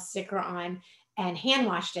vinyl sticker on and hand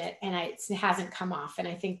washed it, and it hasn't come off. And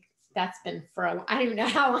I think that's been for I don't even know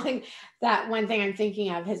how long that one thing I'm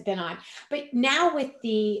thinking of has been on. But now with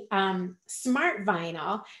the smart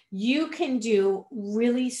vinyl, you can do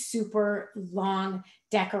really super long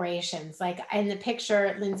decorations. Like in the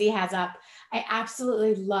picture Lindsay has up, I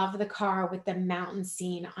absolutely love the car with the mountain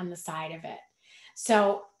scene on the side of it.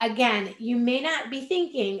 So again, you may not be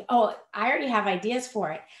thinking, oh, I already have ideas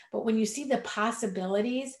for it. But when you see the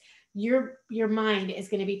possibilities, your mind is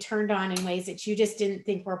going to be turned on in ways that you just didn't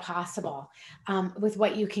think were possible with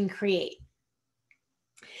what you can create.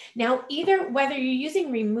 Now, whether you're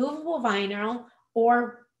using removable vinyl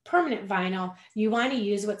or permanent vinyl, you want to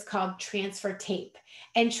use what's called transfer tape.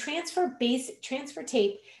 And transfer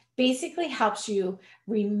tape basically helps you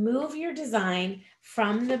remove your design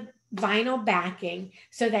from the vinyl backing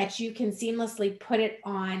so that you can seamlessly put it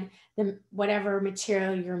on whatever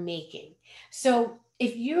material you're making. So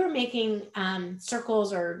if you're making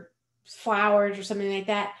circles or flowers or something like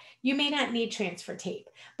that, you may not need transfer tape.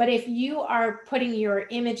 But if you are putting your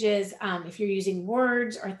images, if you're using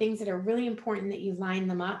words or things that are really important that you line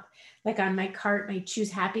them up, like on my cart, my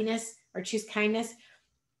choose happiness or choose kindness,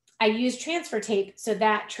 I used transfer tape so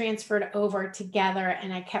that transferred over together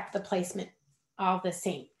and I kept the placement all the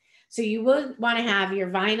same. So you will want to have your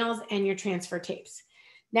vinyls and your transfer tapes.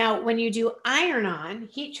 Now, when you do iron-on,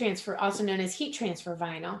 heat transfer, also known as heat transfer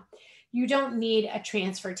vinyl, you don't need a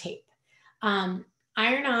transfer tape.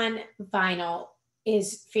 Iron-on vinyl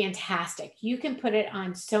is fantastic. You can put it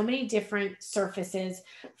on so many different surfaces,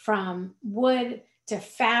 from wood to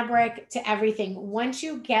fabric to everything. Once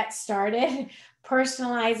you get started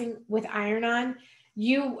personalizing with iron-on,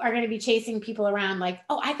 you are going to be chasing people around like,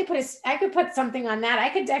 oh, I could put something on that. I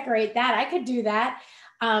could decorate that. I could do that.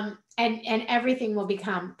 And everything will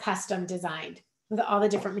become custom designed with all the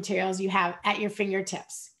different materials you have at your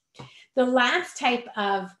fingertips. The last type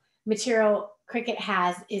of material Cricut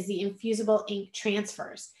has is the infusible ink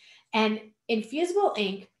transfers. And infusible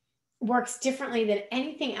ink works differently than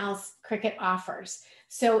anything else Cricut offers.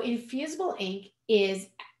 So infusible ink is,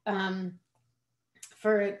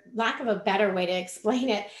 for lack of a better way to explain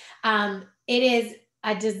it, it is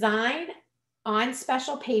a design on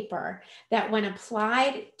special paper that when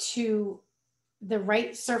applied to the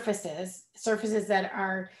right surfaces that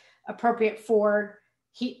are appropriate for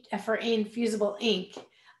infusible ink,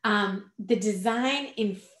 the design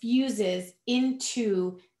infuses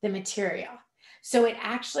into the material. So it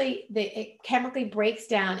actually, it chemically breaks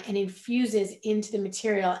down and infuses into the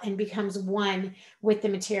material and becomes one with the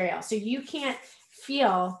material. So you can't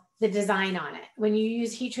feel the design on it. When you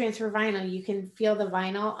use heat transfer vinyl, you can feel the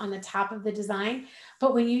vinyl on the top of the design.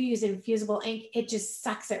 But when you use infusible ink, it just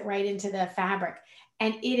sucks it right into the fabric.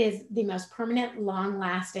 And it is the most permanent,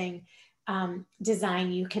 long-lasting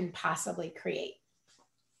design you can possibly create.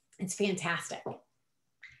 It's fantastic.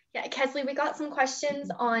 Yeah, Kesley, we got some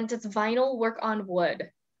questions on, does vinyl work on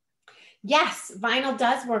wood? Yes, vinyl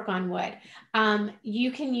does work on wood.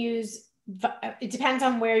 You can use, it depends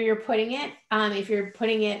on where you're putting it. If you're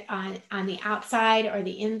putting it on the outside or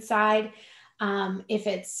the inside, if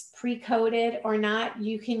it's pre-coated or not,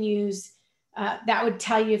 you can use, that would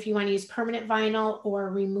tell you if you want to use permanent vinyl or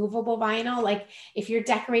removable vinyl. Like if you're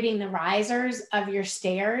decorating the risers of your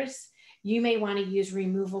stairs, you may want to use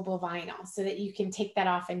removable vinyl so that you can take that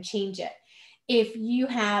off and change it. If you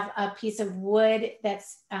have a piece of wood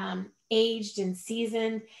that's aged and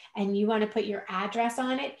seasoned and you want to put your address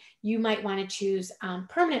on it, you might want to choose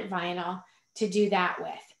permanent vinyl to do that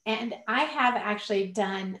with. And I have actually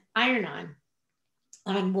done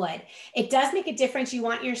iron-on wood. It does make a difference. You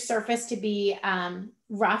want your surface to be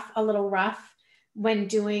rough, a little rough when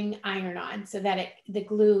doing iron-on so that the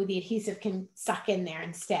glue, the adhesive can suck in there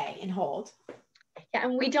and stay and hold. Yeah,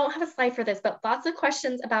 and we don't have a slide for this, but lots of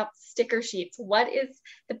questions about sticker sheets. What is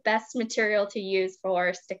the best material to use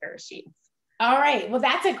for sticker sheets? All right, well,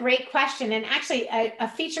 that's a great question. And actually a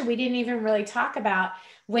feature we didn't even really talk about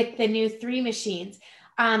with the new 3 machines.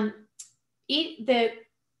 The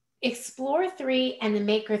Explore 3 and the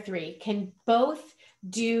Maker 3 can both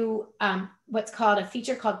do what's called a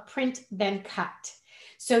feature called print then cut.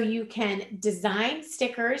 So you can design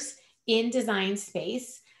stickers in Design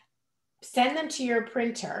Space, send them to your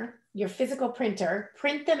printer, your physical printer,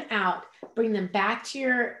 print them out, bring them back to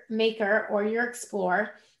your Maker or your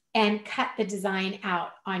Explore, and cut the design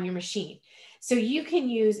out on your machine. So you can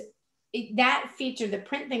use that feature. The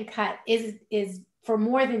print then cut is for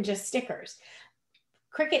more than just stickers.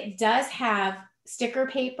 Cricut does have sticker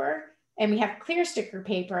paper, and we have clear sticker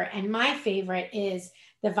paper, and my favorite is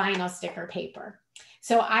the vinyl sticker paper.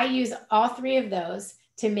 So I use all 3 of those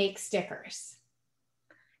to make stickers.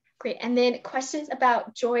 Great. And then questions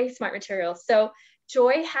about Joy Smart Materials. So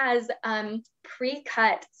Joy has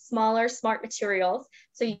pre-cut smaller smart materials,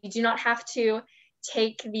 so you do not have to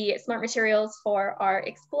take the smart materials for our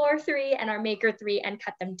Explore 3 and our Maker 3 and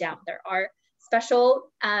cut them down. There are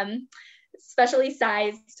specially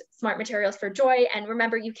sized smart materials for Joy. And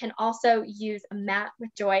remember, you can also use a mat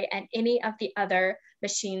with Joy and any of the other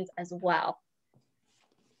machines as well.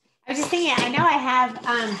 I was just thinking, I know I have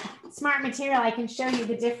smart material. I can show you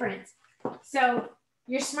the difference. So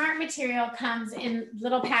your smart material comes in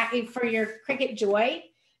little package for your Cricut Joy,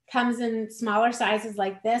 comes in smaller sizes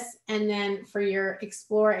like this. And then for your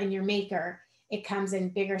Explore and your Maker, it comes in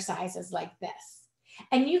bigger sizes like this.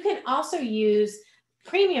 And you can also use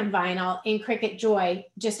premium vinyl in Cricut Joy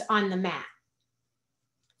just on the mat.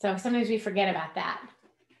 So sometimes we forget about that.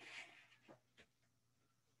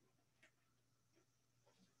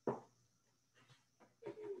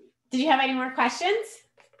 Did you have any more questions?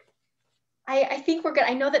 I think we're good.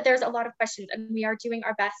 I know that there's a lot of questions and we are doing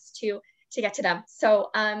our best to get to them. So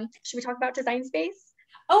should we talk about Design Space?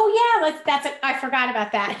 Oh yeah, I forgot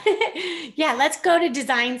about that. Yeah, let's go to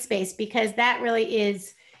Design Space because that really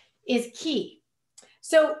is key.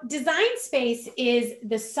 So Design Space is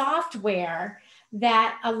the software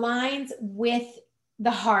that aligns with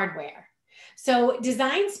the hardware. So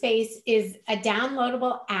Design Space is a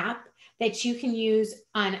downloadable app that you can use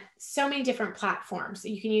on so many different platforms.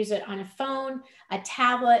 You can use it on a phone, a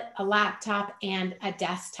tablet, a laptop, and a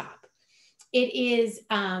desktop. It is,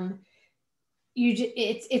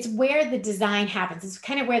 it's where the design happens. It's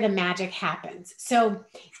kind of where the magic happens. So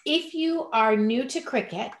if you are new to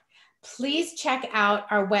Cricut, please check out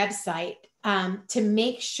our website to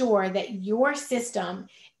make sure that your system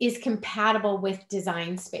is compatible with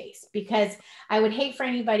Design Space, because I would hate for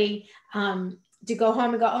anybody to go home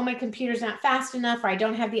and go, oh, my computer's not fast enough, or I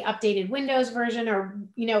don't have the updated Windows version, or,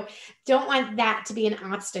 don't want that to be an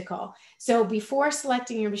obstacle. So before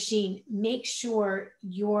selecting your machine, make sure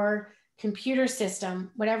your computer system,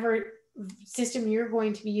 whatever system you're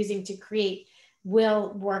going to be using to create,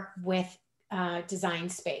 will work with Design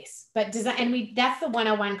Space. But that's the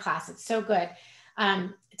 101 class. It's so good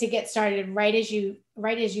to get started right as you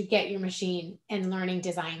get your machine and learning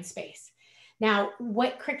Design Space. Now,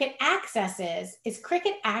 what Cricut Access is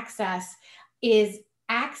Cricut Access is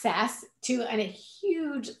access to a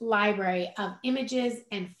huge library of images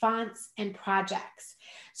and fonts and projects.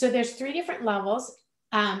 So there's 3 different levels.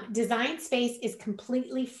 Design Space is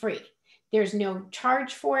completely free. There's no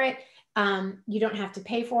charge for it. You don't have to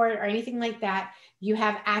pay for it or anything like that. You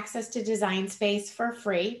have access to Design Space for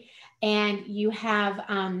free. And you have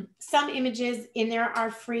some images in there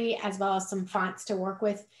are free, as well as some fonts to work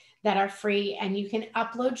with that are free, and you can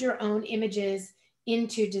upload your own images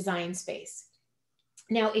into Design Space.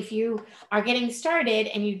 Now, if you are getting started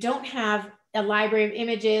and you don't have a library of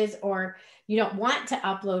images, or you don't want to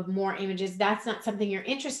upload more images, that's not something you're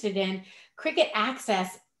interested in, Cricut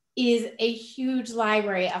Access is a huge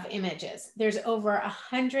library of images. There's over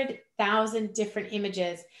 100,000 different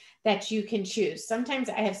images that you can choose. Sometimes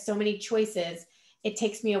I have so many choices, it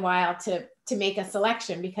takes me a while to make a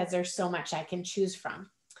selection because there's so much I can choose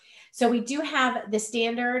from. So we do have the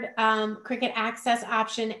standard Cricut Access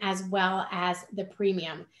option, as well as the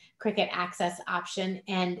premium Cricut Access option.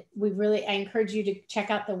 And I encourage you to check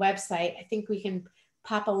out the website. I think we can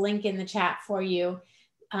pop a link in the chat for you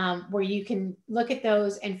where you can look at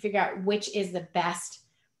those and figure out which is the best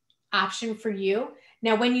option for you.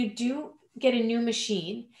 Now, when you do get a new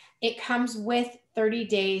machine, it comes with 30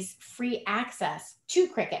 days free access to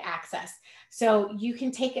Cricut Access. So you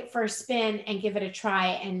can take it for a spin and give it a try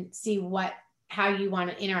and see how you want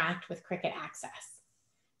to interact with Cricut Access.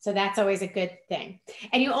 So that's always a good thing.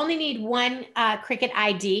 And you only need one Cricut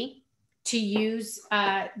ID to use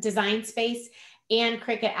Design Space and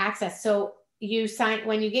Cricut Access. So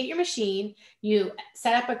when you get your machine, you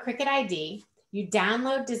set up a Cricut ID, you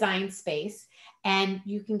download Design Space, and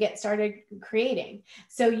you can get started creating.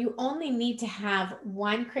 So you only need to have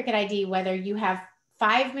one Cricut ID, whether you have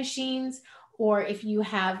 5 machines or if you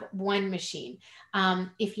have one machine.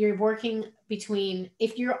 If you're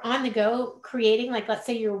if you're on the go creating, like let's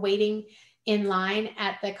say you're waiting in line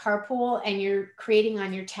at the carpool and you're creating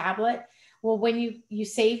on your tablet, well, when you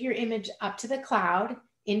save your image up to the cloud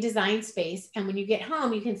in Design Space, and when you get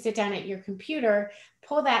home, you can sit down at your computer,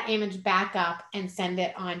 pull that image back up and send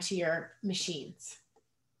it onto your machines.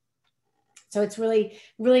 So it's really,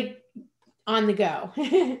 really on the go.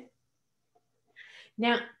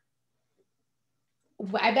 Now,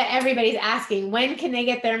 I bet everybody's asking, when can they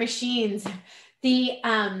get their machines? The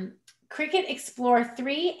Cricut Explore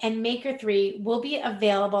 3 and Maker 3 will be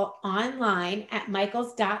available online at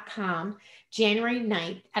michaels.com January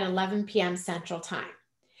 9th at 11 p.m. Central Time.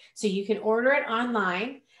 So you can order it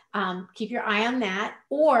online. Keep your eye on that.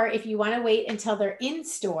 Or if you want to wait until they're in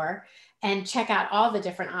store and check out all the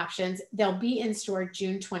different options, they'll be in store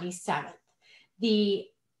June 27th. The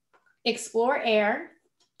Explore Air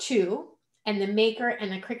 2 and the Maker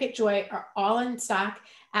and the Cricut Joy are all in stock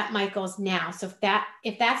at Michael's now. So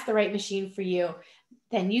if that's the right machine for you,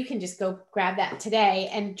 then you can just go grab that today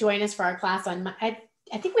and join us for our class on, I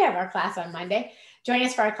think we have our class on Monday. Join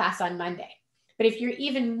us for our class on Monday. But if you're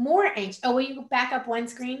even more anxious, oh, will you back up one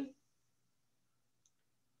screen?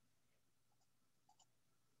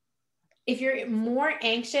 If you're more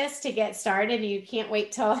anxious to get started and you can't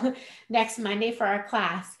wait till next Monday for our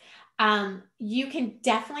class, you can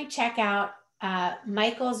definitely check out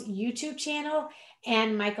Michael's YouTube channel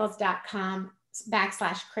and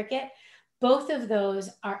michaels.com/Cricut. Both of those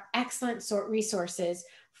are excellent resources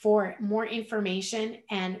for more information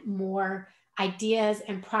and more ideas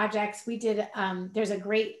and projects. We did, there's a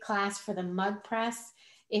great class for the mug press.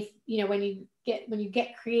 If, you know, when you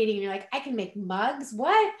get creating and you're like, I can make mugs,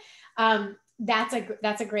 what? That's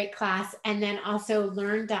a great class. And then also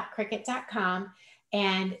learn.cricut.com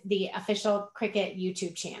and the official Cricut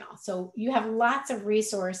YouTube channel. So you have lots of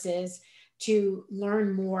resources to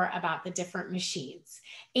learn more about the different machines.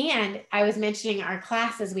 And I was mentioning our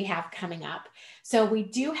classes we have coming up. So we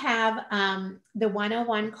do have the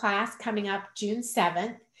 101 class coming up June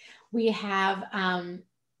 7th. We have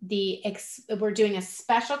we're doing a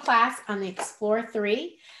special class on the Explore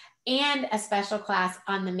 3 and a special class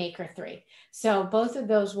on the Maker 3. So both of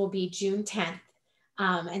those will be June 10th.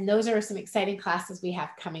 And those are some exciting classes we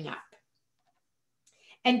have coming up.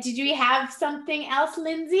 And did you have something else,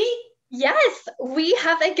 Lindsay? Yes, we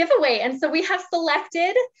have a giveaway. And so we have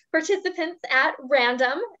selected participants at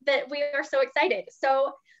random that we are so excited.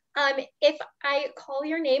 So if I call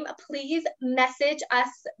your name, please message us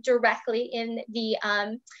directly in the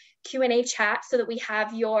Q&A chat so that we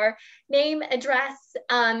have your name, address,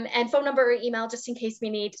 and phone number or email just in case we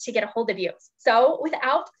need to get a hold of you. So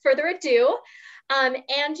without further ado,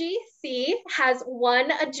 Angie C. has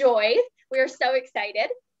won a Joy. We are so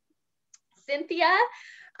excited. Cynthia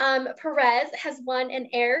Perez has won an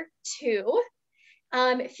Air 2.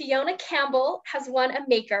 Fiona Campbell has won a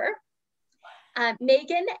Maker.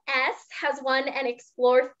 Megan S. has won an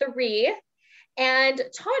Explore 3. And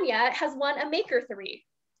Tanya has won a Maker 3.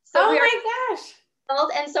 So oh my gosh.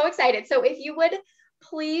 And so excited. So if you would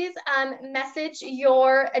please message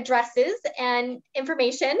your addresses and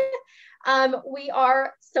information. We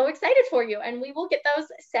are so excited for you and we will get those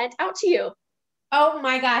sent out to you. Oh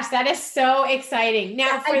my gosh, that is so exciting.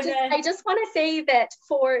 Now, I just want to say that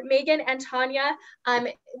for Megan and Tanya,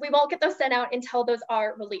 we won't get those sent out until those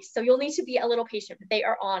are released. So you'll need to be a little patient, but they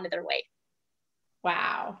are on their way.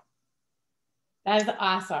 Wow. That is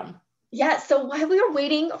awesome. Yeah, so while we were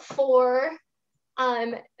waiting for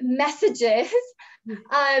messages,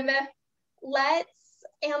 let's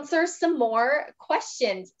answer some more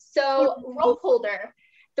questions. So roll holder.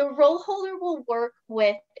 The roll holder will work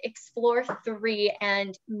with Explore 3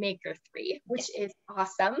 and Maker 3, which is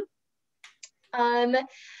awesome.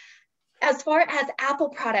 As far as Apple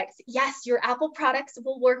products, yes, your Apple products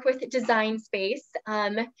will work with Design Space.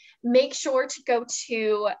 Make sure to go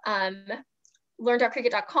to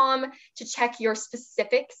learn.cricut.com to check your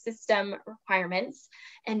specific system requirements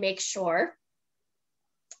and make sure.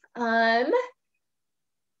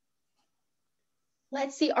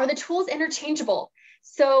 Let's see, are the tools interchangeable?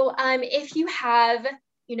 So if you have,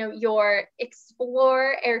 your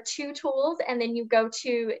Explore Air 2 tools and then you go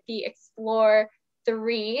to the Explore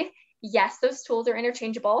 3, yes, those tools are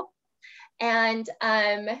interchangeable. And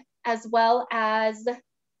as well as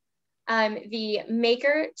the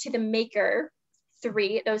Maker to the Maker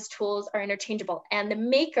 3, those tools are interchangeable. And the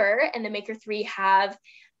Maker and the Maker 3 have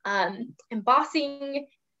embossing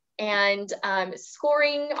and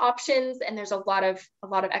scoring options, and there's a lot of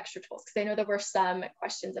extra tools because I know there were some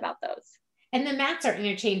questions about those. And the mats are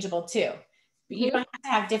interchangeable too. You don't have to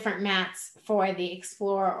have different mats for the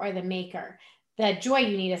Explorer or the Maker. The Joy,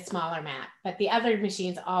 you need a smaller mat, but the other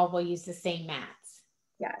machines all will use the same mats.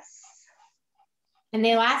 Yes. And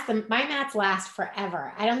they last, my mats last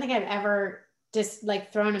forever. I don't think I've ever just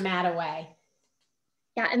like thrown a mat away.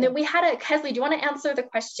 Yeah, and then we had Kesley, do you want to answer the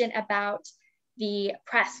question about the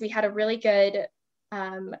press? We had a really good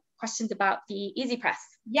questions about the Easy Press.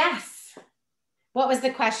 Yes. What was the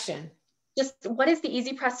question? Just what is the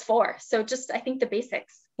Easy Press for? So just, I think the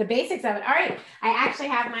basics. The basics of it. All right. I actually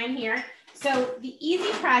have mine here. So the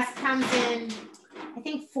Easy Press comes in, I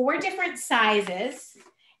think, 4 different sizes,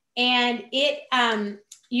 and it,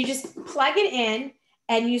 you just plug it in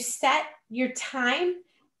and you set your time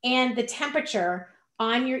and the temperature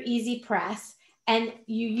on your easy press, and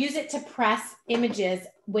you use it to press images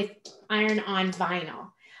with iron-on vinyl.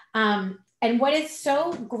 And what is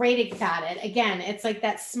so great about it, again, it's like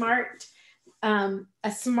that smart,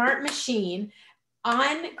 a smart machine.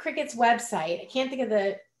 On Cricut's website, I can't think of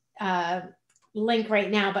the link right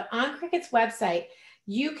now, but on Cricut's website,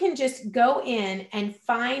 you can just go in and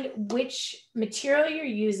find which material you're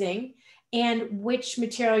using and which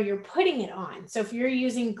material you're putting it on. So if you're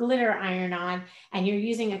using glitter iron-on and you're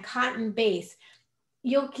using a cotton base,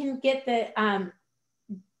 you can get the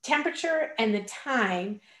temperature and the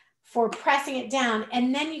time for pressing it down.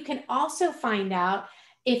 And then you can also find out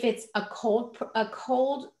if it's a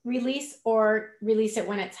cold release or release it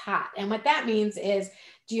when it's hot. And what that means is,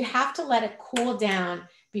 do you have to let it cool down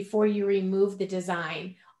before you remove the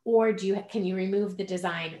design, or can you remove the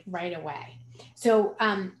design right away? So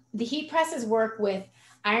the heat presses work with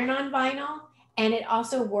iron-on vinyl, and it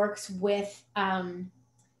also works with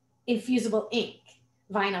infusible ink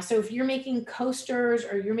vinyl. So if you're making coasters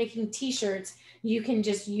or you're making t-shirts, you can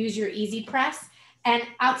just use your easy press. And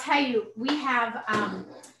I'll tell you, we have,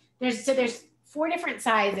 there's 4 different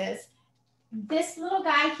sizes. This little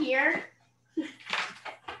guy here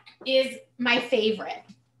is my favorite.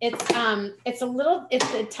 It's tiny.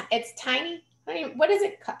 What is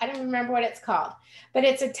it? I don't remember what it's called, but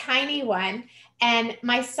it's a tiny one. And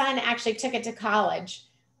my son actually took it to college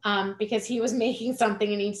because he was making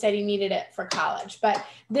something and he said he needed it for college. But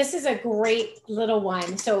this is a great little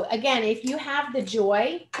one. So again, if you have the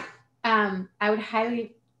joy, I would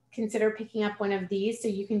highly consider picking up one of these so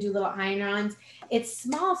you can do little iron-ons. It's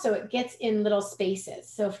small, so it gets in little spaces.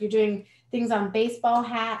 So if you're doing things on baseball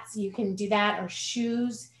hats, you can do that, or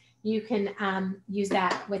shoes, you can use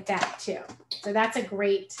that with that too. So that's a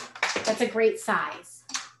great size.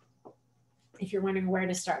 If you're wondering where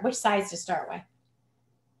to start, which size to start with.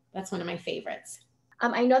 That's one of my favorites.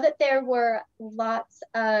 I know that there were lots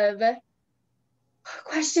of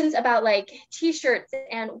questions about like t-shirts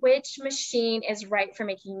and which machine is right for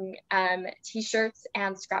making t-shirts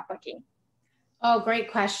and scrapbooking. Oh,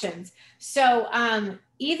 great questions. So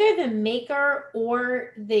either the Maker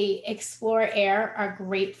or the Explore Air are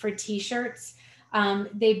great for t-shirts.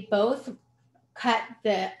 They both cut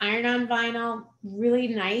the iron-on vinyl really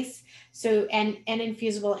nice. So, and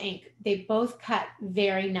infusible ink, they both cut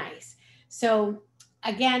very nice. So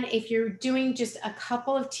again, if you're doing just a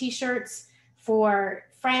couple of t-shirts for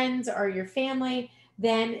friends or your family,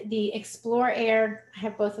 then the Explore Air, I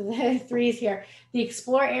have both of the 3s here, the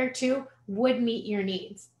Explore Air 2 would meet your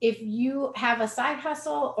needs. If you have a side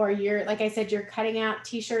hustle, or you're, like I said, you're cutting out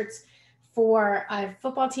t-shirts for a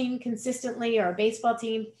football team consistently or a baseball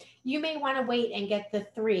team, you may want to wait and get the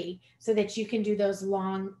 3 so that you can do those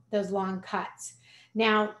long cuts.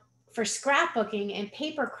 Now, for scrapbooking and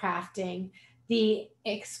paper crafting, the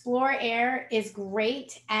Explore Air is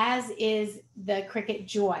great, as is the Cricut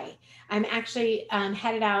Joy. I'm actually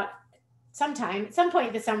headed out at some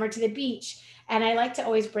point this summer to the beach, and I like to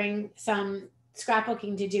always bring some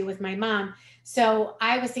scrapbooking to do with my mom. So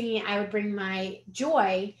I was thinking I would bring my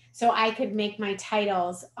Joy so I could make my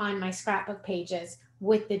titles on my scrapbook pages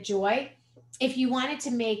with the Joy. If you wanted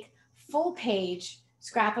to make full page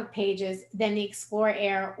scrapbook pages, then the Explore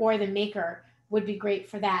Air or the Maker would be great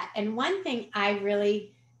for that. And one thing I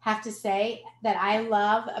really have to say that I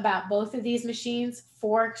love about both of these machines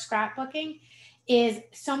for scrapbooking is,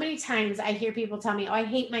 so many times I hear people tell me, oh, I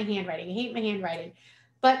hate my handwriting.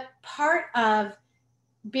 But part of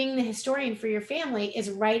being the historian for your family is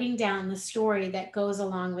writing down the story that goes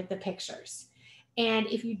along with the pictures. And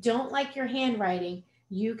if you don't like your handwriting,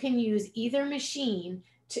 you can use either machine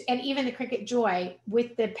and even the Cricut Joy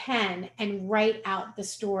with the pen and write out the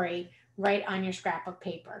story right on your scrapbook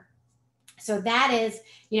paper. So that is,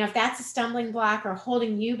 if that's a stumbling block or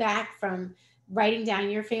holding you back from writing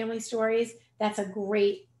down your family stories, that's a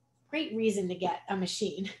great reason to get a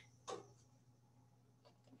machine.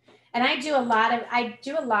 And I do a lot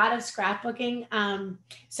of scrapbooking.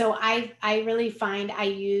 So I really find I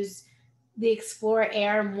use the Explore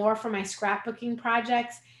Air more for my scrapbooking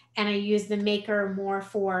projects, and I use the Maker more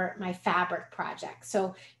for my fabric projects.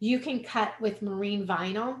 So you can cut with marine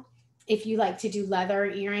vinyl if you like to do leather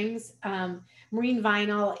earrings. Marine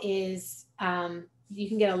vinyl is, you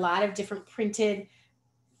can get a lot of different printed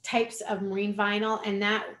types of marine vinyl, and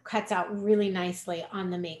that cuts out really nicely on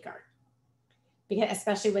the Maker, because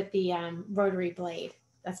especially with the rotary blade.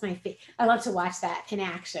 That's my I love to watch that in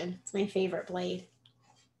action. It's my favorite blade.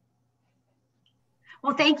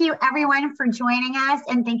 Well, thank you everyone for joining us,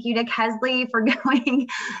 and thank you to Kesley for going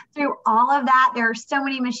through all of that. There are so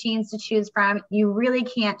many machines to choose from. You really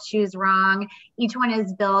can't choose wrong. Each one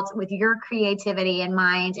is built with your creativity in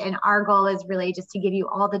mind, and our goal is really just to give you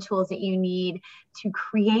all the tools that you need to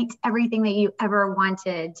create everything that you ever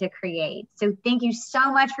wanted to create. So thank you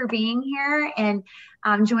so much for being here and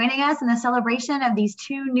joining us in the celebration of these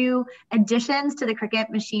 2 new additions to the Cricut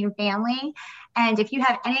machine family. And if you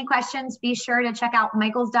have any questions, be sure to check out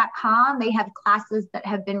michaels.com. They have classes that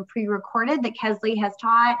have been pre-recorded that Kesley has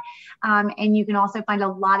taught. And you can also find a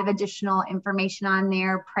lot of additional information on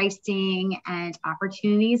there, pricing and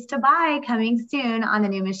opportunities to buy coming soon on the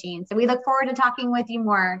new machine. So we look forward to talking with you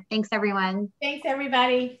more. Thanks, everyone. Thanks,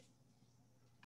 everybody.